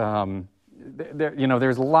like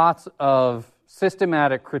there's lots of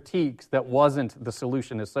systematic critiques that wasn't the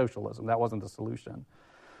solution is socialism. That wasn't the solution.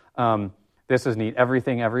 This is neat.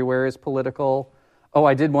 Everything Everywhere is political. Oh,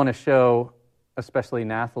 I did want to show, especially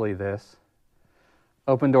Nathalie, this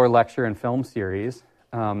open door lecture and film series.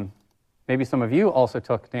 Maybe some of you also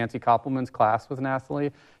took Nancy Koppelman's class with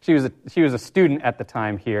Nathalie. She was a student at the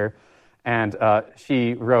time here, and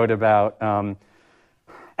she wrote about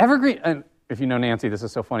Evergreen. If you know Nancy, this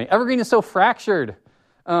is so funny. Evergreen is so fractured.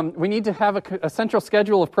 We need to have a central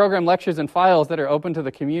schedule of program lectures and files that are open to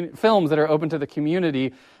the community, films that are open to the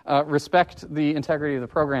community, respect the integrity of the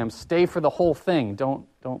program, stay for the whole thing,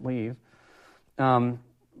 don't leave.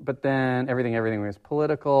 But then everything was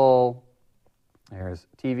political. There's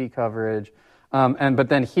TV coverage. But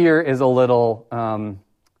then here is a little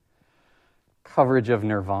coverage of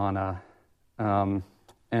Nirvana.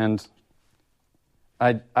 And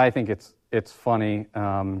I think it's funny.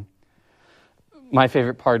 My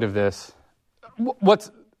favorite part of this,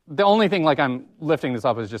 what's the only thing like I'm lifting this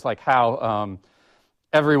up is just like how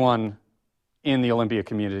everyone in the Olympia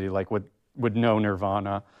community like would know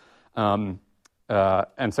Nirvana, and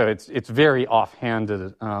so it's very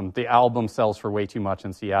offhanded. The album sells for way too much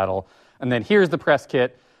in Seattle, and then here's the press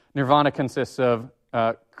kit. Nirvana consists of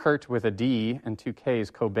Kurt with a D and 2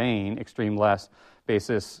 Ks, Cobain, Extreme Less,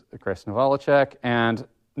 bassist Chris Novoselic, and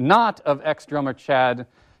not of ex-drummer Chad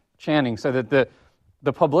Channing, so that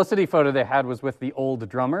the publicity photo they had was with the old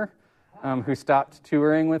drummer who stopped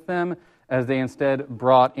touring with them, as they instead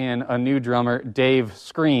brought in a new drummer, Dave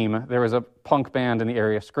Scream. There was a punk band in the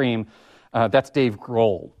area, Scream. That's Dave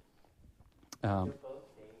Grohl. No.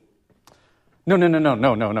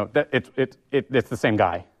 It's the same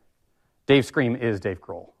guy. Dave Scream is Dave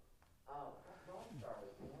Grohl.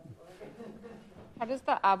 How does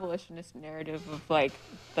the abolitionist narrative of like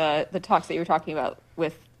the talks that you were talking about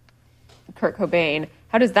with Kurt Cobain,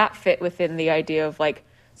 how does that fit within the idea of like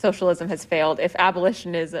socialism has failed? If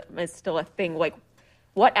abolitionism is still a thing, like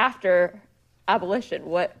what after abolition?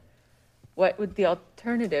 What would the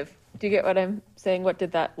alternative? Do you get what I'm saying? What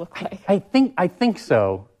did that look like? I think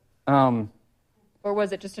so. Or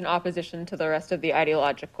was it just an opposition to the rest of the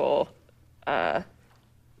ideological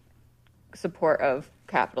support of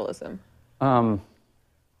capitalism?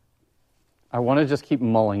 I want to just keep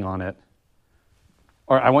mulling on it.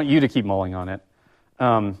 Or I want you to keep mulling on it.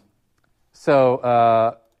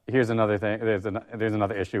 So here's another thing. There's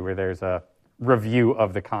another issue where there's a review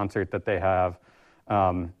of the concert that they have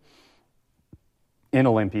in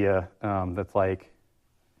Olympia that's like,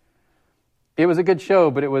 it was a good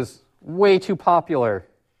show, but it was way too popular.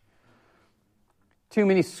 Too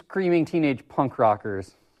many screaming teenage punk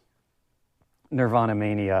rockers. Nirvana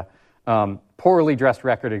mania. Poorly dressed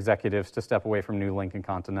record executives to step away from new Lincoln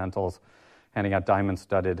Continentals, handing out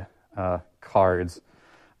diamond-studded cards.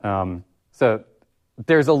 So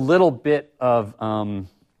there's a little bit of,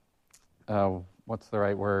 what's the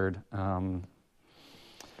right word?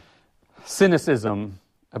 Cynicism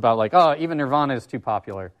about like, oh, even Nirvana is too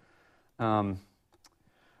popular.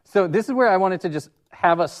 So this is where I wanted to just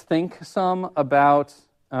have us think some about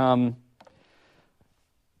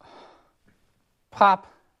pop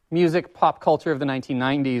music, pop culture of the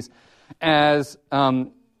 1990s as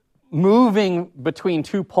moving between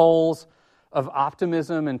two poles of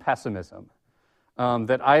optimism and pessimism.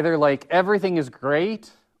 That either like everything is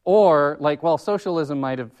great or like, well, socialism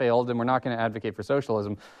might have failed and we're not going to advocate for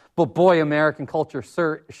socialism, but boy, American culture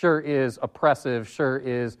sure is oppressive, sure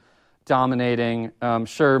is dominating,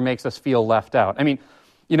 sure makes us feel left out. I mean,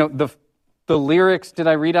 you know, the lyrics, did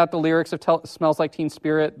I read out the lyrics of Smells Like Teen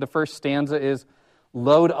Spirit? The first stanza is,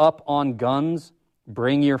 load up on guns,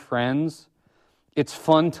 bring your friends. It's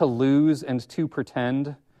fun to lose and to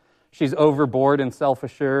pretend. She's overboard and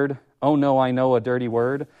self-assured. Oh no, I know a dirty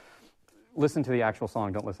word. Listen to the actual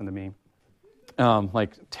song, don't listen to me.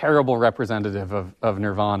 Like, terrible representative of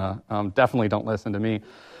Nirvana. Definitely don't listen to me.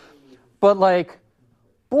 But like,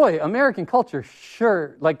 boy, American culture,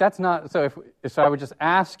 sure, like that's not, so I would just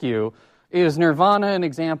ask you, is Nirvana an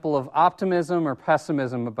example of optimism or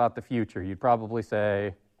pessimism about the future? You'd probably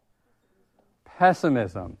say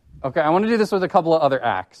pessimism. Okay, I want to do this with a couple of other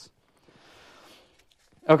acts.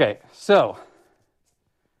 Okay, so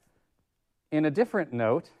in a different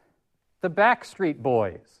note, the Backstreet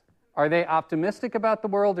Boys. Are they optimistic about the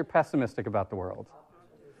world or pessimistic about the world?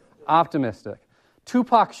 Optimistic.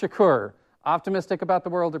 Tupac Shakur, optimistic about the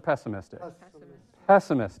world or pessimistic?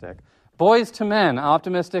 Pessimistic. Boys to Men,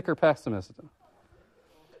 optimistic or pessimistic?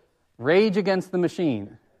 Rage Against the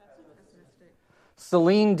Machine.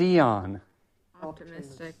 Celine Dion.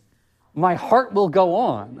 Optimistic. My Heart Will Go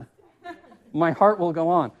On. My Heart Will Go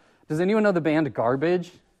On. Does anyone know the band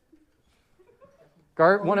Garbage?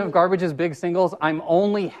 One of Garbage's big singles, I'm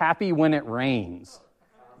Only Happy When It Rains.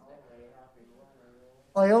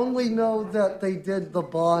 I only know that they did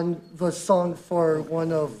the song for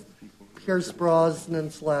one of Pierce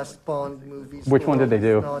Brosnan's last Bond movies. Which one did they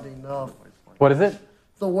do? Not enough. What is it?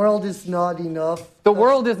 The World Is Not Enough. The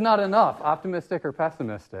World Is Not Enough. Optimistic or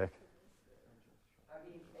pessimistic? I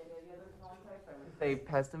mean, in any other context, I would say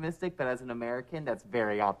pessimistic, but as an American, that's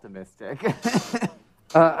very optimistic.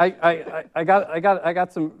 I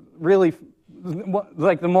got some really,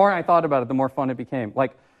 like, the more I thought about it, the more fun it became.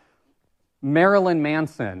 Like, Marilyn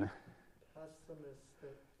Manson.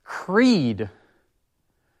 Pessimistic. Creed.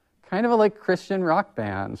 Kind of a like Christian rock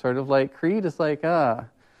band, sort of like Creed is like, Ari,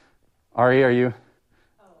 are you?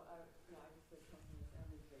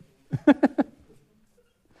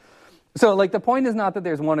 So like the point is not that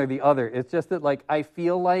there's one or the other. It's just that like I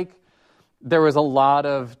feel like there was a lot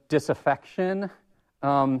of disaffection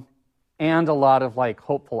and a lot of like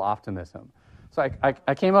hopeful optimism. So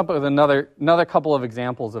I came up with another couple of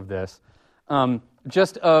examples of this,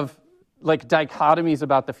 just of like dichotomies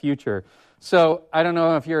about the future. So I don't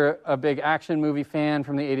know if you're a big action movie fan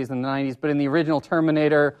from the 80s and the 90s, but in the original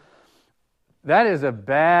Terminator, that is a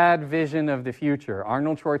bad vision of the future.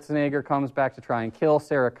 Arnold Schwarzenegger comes back to try and kill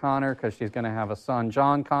Sarah Connor because she's going to have a son,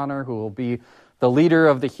 John Connor, who will be the leader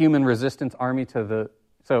of the human resistance army to the...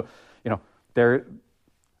 So, you know,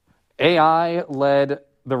 AI led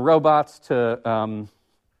the robots to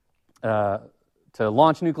to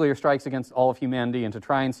launch nuclear strikes against all of humanity and to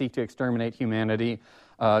try and seek to exterminate humanity.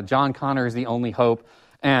 John Connor is the only hope.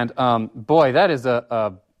 And boy, that is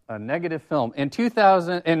a negative film. In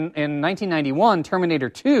 1991, Terminator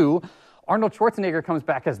 2, Arnold Schwarzenegger comes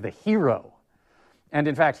back as the hero. And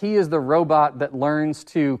in fact, he is the robot that learns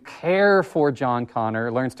to care for John Connor,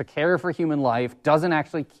 learns to care for human life, doesn't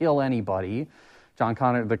actually kill anybody. John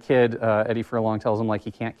Connor, the kid, Eddie Furlong, tells him like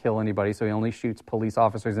he can't kill anybody, so he only shoots police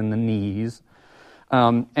officers in the knees.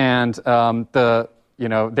 There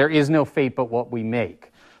is no fate but what we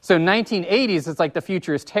make. So 1980s, it's like the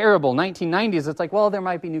future is terrible. 1990s, it's like, well, there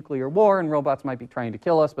might be nuclear war and robots might be trying to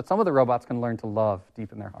kill us, but some of the robots can learn to love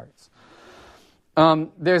deep in their hearts.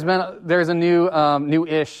 There's a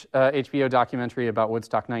new-ish HBO documentary about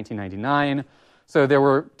Woodstock 1999. So there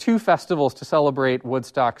were 2 festivals to celebrate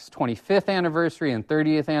Woodstock's 25th anniversary and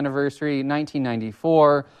 30th anniversary.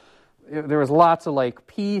 1994, there was lots of like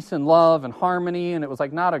peace and love and harmony, and it was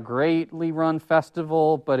like not a greatly run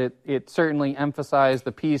festival, but it certainly emphasized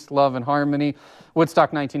the peace, love, and harmony.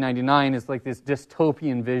 Woodstock 1999 is like this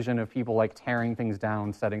dystopian vision of people like tearing things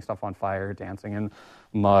down, setting stuff on fire, dancing in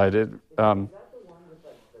mud. Is that the one with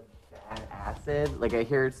like the bad acid? Like I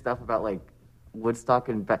hear stuff about like Woodstock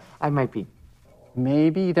and I might be.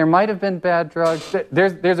 Maybe there might have been bad drugs.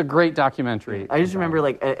 There's a great documentary. I just remember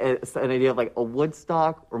like an idea of like a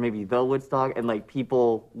Woodstock or maybe the Woodstock and like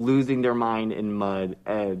people losing their mind in mud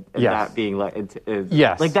and Yes. that being like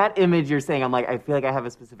Yes. like that image you're saying. I'm like I feel like I have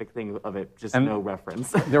a specific thing of it, just And no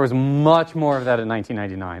reference. There was much more of that in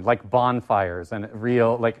 1999, like bonfires and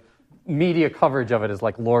real like media coverage of it is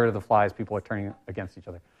like Lord of the Flies. People are turning against each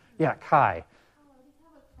other. Yeah, Kai.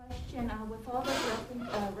 Question, with all the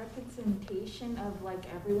representation of like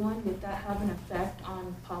everyone, did that have an effect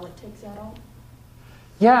on politics at all?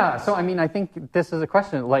 Yeah, so I mean, I think this is a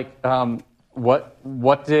question like,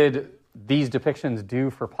 what did these depictions do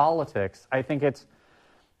for politics? I think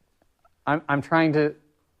I'm trying to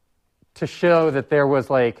show that there was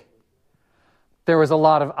a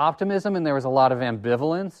lot of optimism and there was a lot of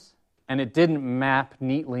ambivalence, and it didn't map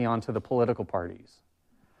neatly onto the political parties.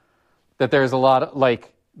 That there's a lot of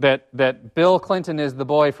like. That Bill Clinton is the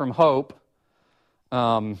boy from hope,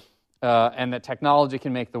 and that technology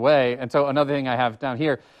can make the way. And so another thing I have down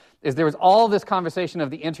here is there was all this conversation of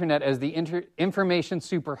the internet as the information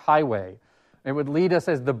superhighway. It would lead us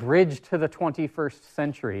as the bridge to the 21st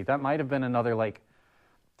century. That might have been another like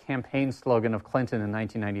campaign slogan of Clinton in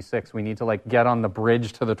 1996. We need to like get on the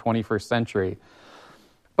bridge to the 21st century.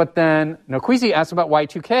 But then Nokwisi asked about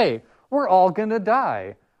Y2K. We're all gonna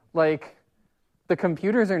die. Like, the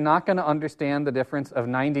computers are not going to understand the difference of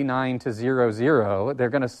 99 to 00. They're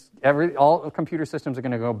going to all computer systems are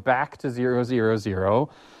going to go back to 000.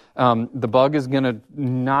 The bug is going to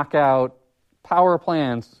knock out power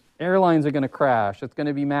plants. Airlines are going to crash. It's going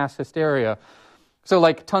to be mass hysteria. So,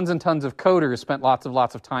 like, tons and tons of coders spent lots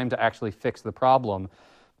of time to actually fix the problem.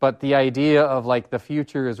 But the idea of like the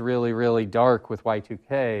future is really, really dark with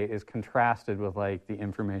Y2K is contrasted with like the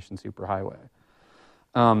information superhighway.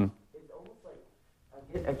 I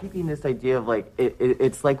keep getting this idea of like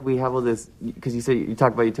it's like we have all this because you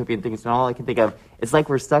talk about utopian things, and all I can think of it's like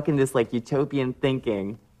we're stuck in this like utopian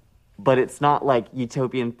thinking, but it's not like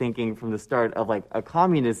utopian thinking from the start of like a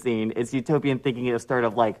communist scene. It's utopian thinking at the start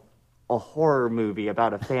of like a horror movie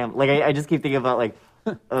about a family. Like I just keep thinking about like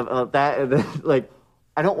of that and then, like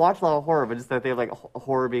I don't watch a lot of horror, but just that they have like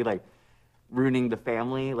horror being like ruining the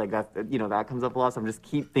family, like that that comes up a lot. So I'm just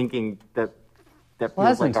keep thinking that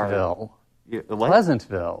feels like Pleasantville. What?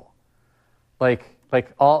 Pleasantville,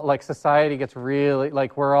 like society gets really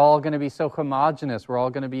like we're all going to be so homogenous. We're all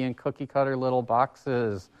going to be in cookie cutter little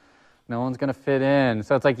boxes. No one's going to fit in.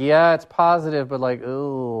 So it's like it's positive, but like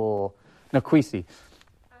ooh, Nokwisi.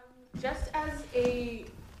 Just as a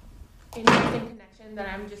interesting connection that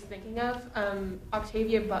I'm just thinking of,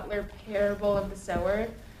 Octavia Butler, Parable of the Sower.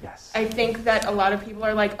 Yes. I think that a lot of people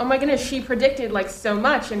are like, oh my goodness, she predicted like so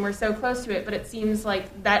much and we're so close to it, but it seems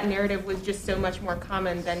like that narrative was just so much more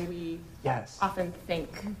common than we often think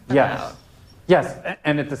about. Yes,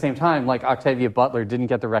 and at the same time, like Octavia Butler didn't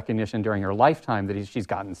get the recognition during her lifetime that she's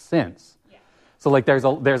gotten since. Yeah. So like there's a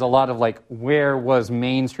lot of like where was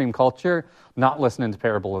mainstream culture not listening to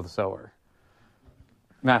Parable of the Sower.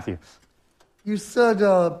 Matthew. You said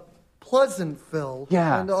Pleasantville.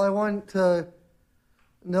 Yeah. And I want to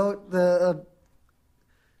note that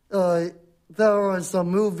there was a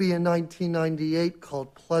movie in 1998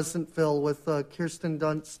 called Pleasantville with Kirsten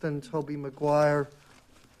Dunst and Tobey Maguire.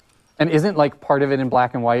 And isn't like part of it in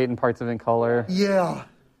black and white and parts of it in color? Yeah.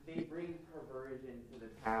 They bring perversion to the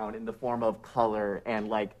town in the form of color and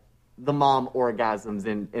like the mom orgasms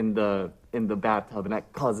in the bathtub, and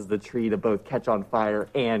that causes the tree to both catch on fire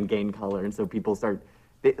and gain color, and so people start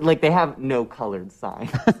they have no colored sign.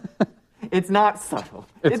 It's not subtle.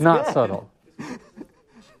 It's not good. subtle.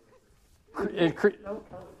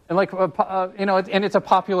 And like and it's a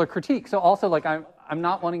popular critique. So also like I'm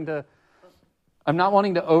not wanting to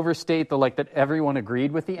overstate that everyone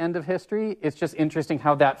agreed with the end of history. It's just interesting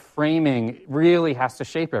how that framing really has to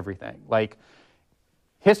shape everything. Like,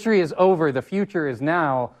 history is over, the future is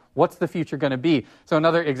now. What's the future going to be? So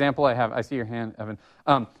another example I see your hand,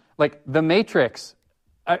 Evan. Like The Matrix.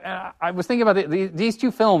 I was thinking about these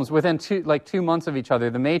two films within 2 months of each other,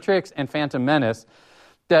 The Matrix and Phantom Menace.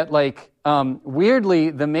 That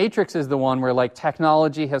weirdly, The Matrix is the one where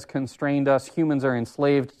technology has constrained us. Humans are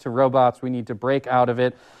enslaved to robots. We need to break out of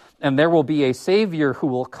it. And there will be a savior who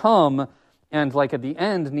will come. And at the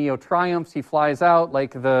end, Neo triumphs. He flies out.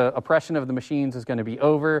 The oppression of the machines is going to be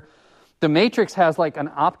over. The Matrix has an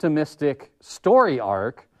optimistic story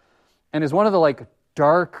arc and is one of the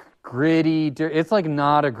dark, gritty. It's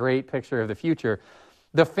not a great picture of the future.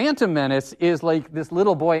 The Phantom Menace is this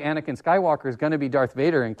little boy, Anakin Skywalker, is going to be Darth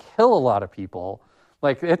Vader and kill a lot of people.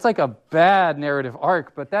 It's a bad narrative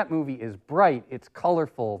arc, but that movie is bright. It's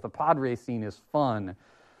colorful. The pod race scene is fun.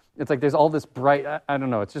 It's there's all this bright, I don't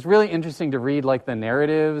know. It's just really interesting to read the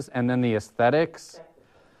narratives and then the aesthetics.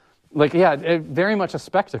 Very much a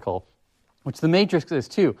spectacle, which The Matrix is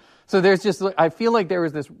too. So there's just, I feel like there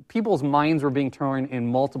was this, people's minds were being torn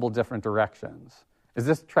in multiple different directions. Is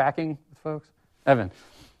this tracking, folks? Evan.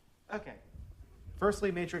 Okay.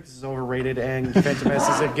 Firstly, Matrix is overrated and Phantom Menace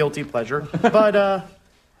is a guilty pleasure. But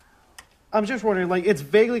I'm just wondering, it's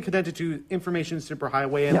vaguely connected to information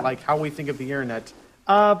superhighway and how we think of the internet.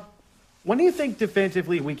 When do you think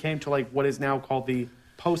definitively we came to what is now called the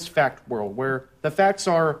post-fact world, where the facts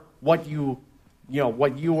are what you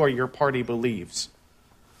or your party believes?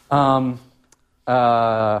 We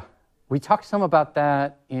talked some about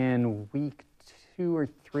that in week 2 or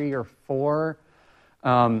 3 or 4.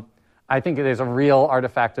 I think there's a real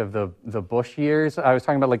artifact of the Bush years. I was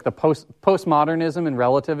talking about the postmodernism and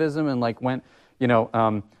relativism and when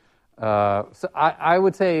so I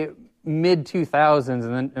would say mid 2000s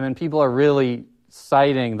and then people are really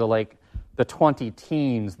citing the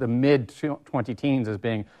 20-teens, the mid 20-teens as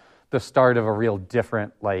being the start of a real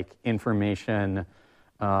different information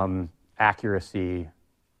accuracy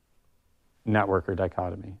network or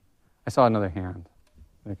dichotomy. I saw another hand.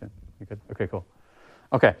 Okay, cool.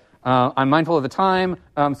 Okay, I'm mindful of the time.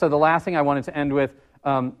 So the last thing I wanted to end with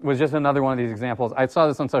was just another one of these examples. I saw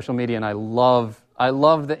this on social media, and I love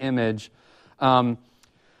the image.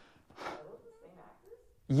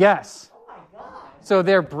 Yes. Oh my God. So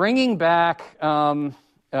they're bringing back Scott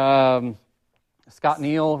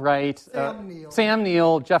Neal, right? Sam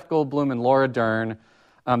Neill, Jeff Goldblum, and Laura Dern.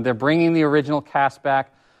 They're bringing the original cast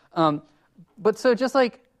back. But so just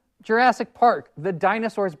Jurassic Park, the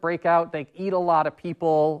dinosaurs break out, they eat a lot of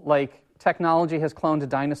people, technology has cloned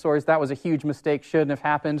dinosaurs. That was a huge mistake, shouldn't have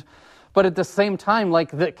happened. But at the same time,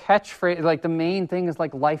 the catchphrase, the main thing is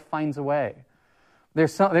life finds a way.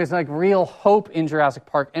 There's real hope in Jurassic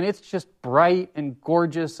Park, and it's just bright and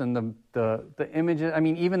gorgeous, and the images,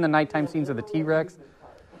 even the nighttime scenes of the T-Rex.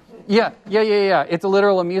 Yeah. It's a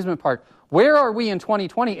literal amusement park. Where are we in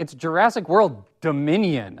 2020? It's Jurassic World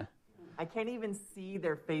Dominion. I can't even see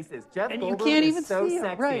their faces. Jeff And Goldblum you can't even is so see him,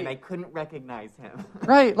 sexy, right. and I couldn't recognize him.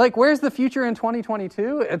 Right, where's the future in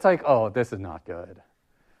 2022? It's oh, this is not good.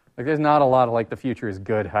 There's not a lot of the future is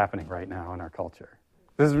good happening right now in our culture.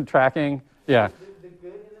 This is tracking, yeah. The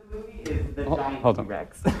good in the movie is the giant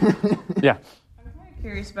T-Rex. Yeah. I'm kind of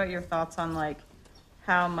curious about your thoughts on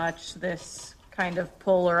how much this kind of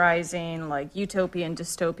polarizing utopian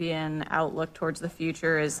dystopian outlook towards the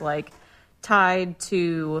future is tied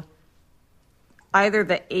to either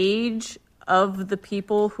the age of the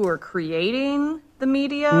people who are creating the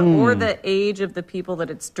media or the age of the people that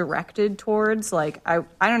it's directed towards. I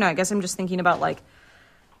don't know, I guess I'm just thinking about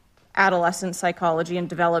adolescent psychology and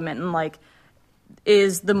development and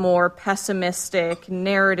is the more pessimistic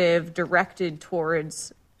narrative directed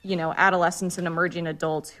towards, adolescents and emerging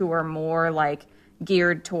adults who are more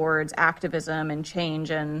geared towards activism and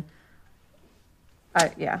change and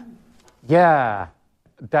yeah. Yeah,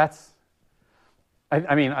 that's.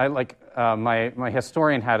 My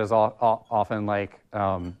historian hat is often what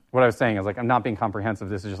I was saying is I'm not being comprehensive.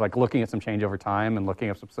 This is just looking at some change over time and looking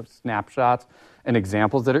at some snapshots and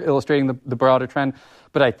examples that are illustrating the broader trend.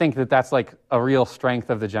 But I think that's a real strength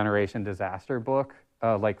of the Generation Disaster book,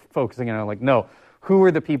 focusing on no, who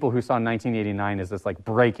are the people who saw 1989 as this like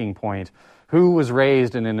breaking point? Who was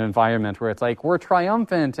raised in an environment where it's like, we're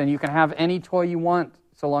triumphant and you can have any toy you want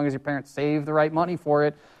so long as your parents save the right money for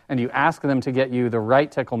it and you ask them to get you the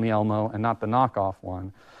right Tickle Me Elmo and not the knockoff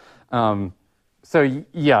one. So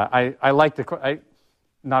yeah, I like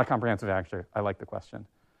not a comprehensive answer. I like the question.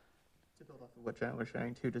 To build off of what Jen was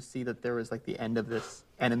sharing too, to see that there was like the end of this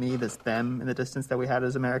enemy, this them in the distance that we had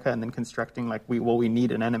as America, and then constructing like we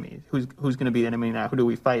need an enemy. Who's going to be the enemy now? Who do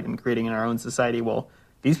we fight? And creating in our own society. Well,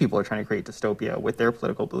 these people are trying to create dystopia with their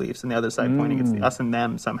political beliefs, and the other side pointing it's the us and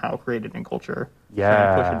them somehow created in culture.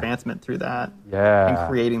 Trying to push advancement through that. And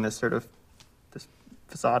creating this sort of this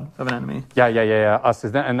facade of an enemy. Yeah. Us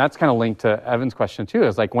is that, and that's kind of linked to Evan's question too.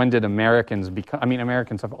 Is like, when did Americans become? I mean,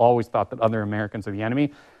 Americans have always thought that other Americans are the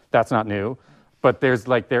enemy. That's not new, but there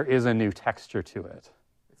is a new texture to it.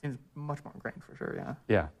 It seems much more ingrained for sure.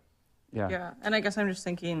 Yeah, and I guess I'm just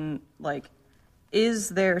thinking like, is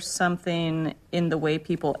there something in the way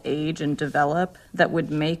people age and develop that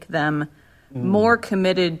would make them more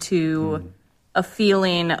committed to a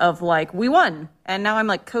feeling of like, we won, and now I'm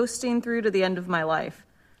like coasting through to the end of my life,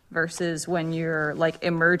 versus when you're like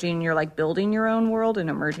emerging, you're like building your own world and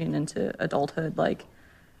emerging into adulthood, like,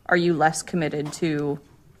 are you less committed to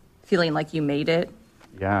feeling like you made it?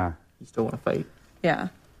 Yeah. You still want to fight? Yeah.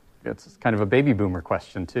 It's kind of a baby boomer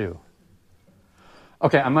question too.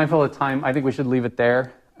 Okay, I'm mindful of time. I think we should leave it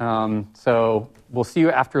there. So we'll see you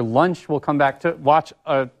after lunch. We'll come back to watch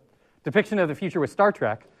a depiction of the future with Star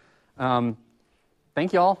Trek.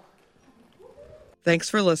 Thank you all. Thanks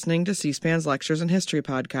for listening to C-SPAN's Lectures in History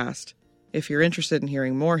podcast. If you're interested in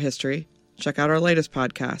hearing more history, check out our latest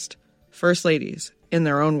podcast, First Ladies, in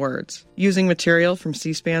Their Own Words. Using material from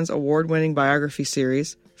C-SPAN's award-winning biography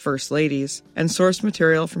series, First Ladies, and sourced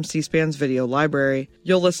material from C-SPAN's video library,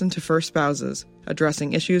 you'll listen to First Spouses,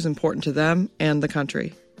 addressing issues important to them and the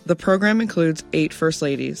country. The program includes 8 First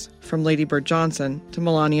Ladies, from Lady Bird Johnson to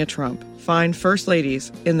Melania Trump. Find First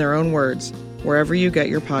Ladies in Their Own Words wherever you get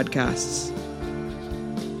your podcasts.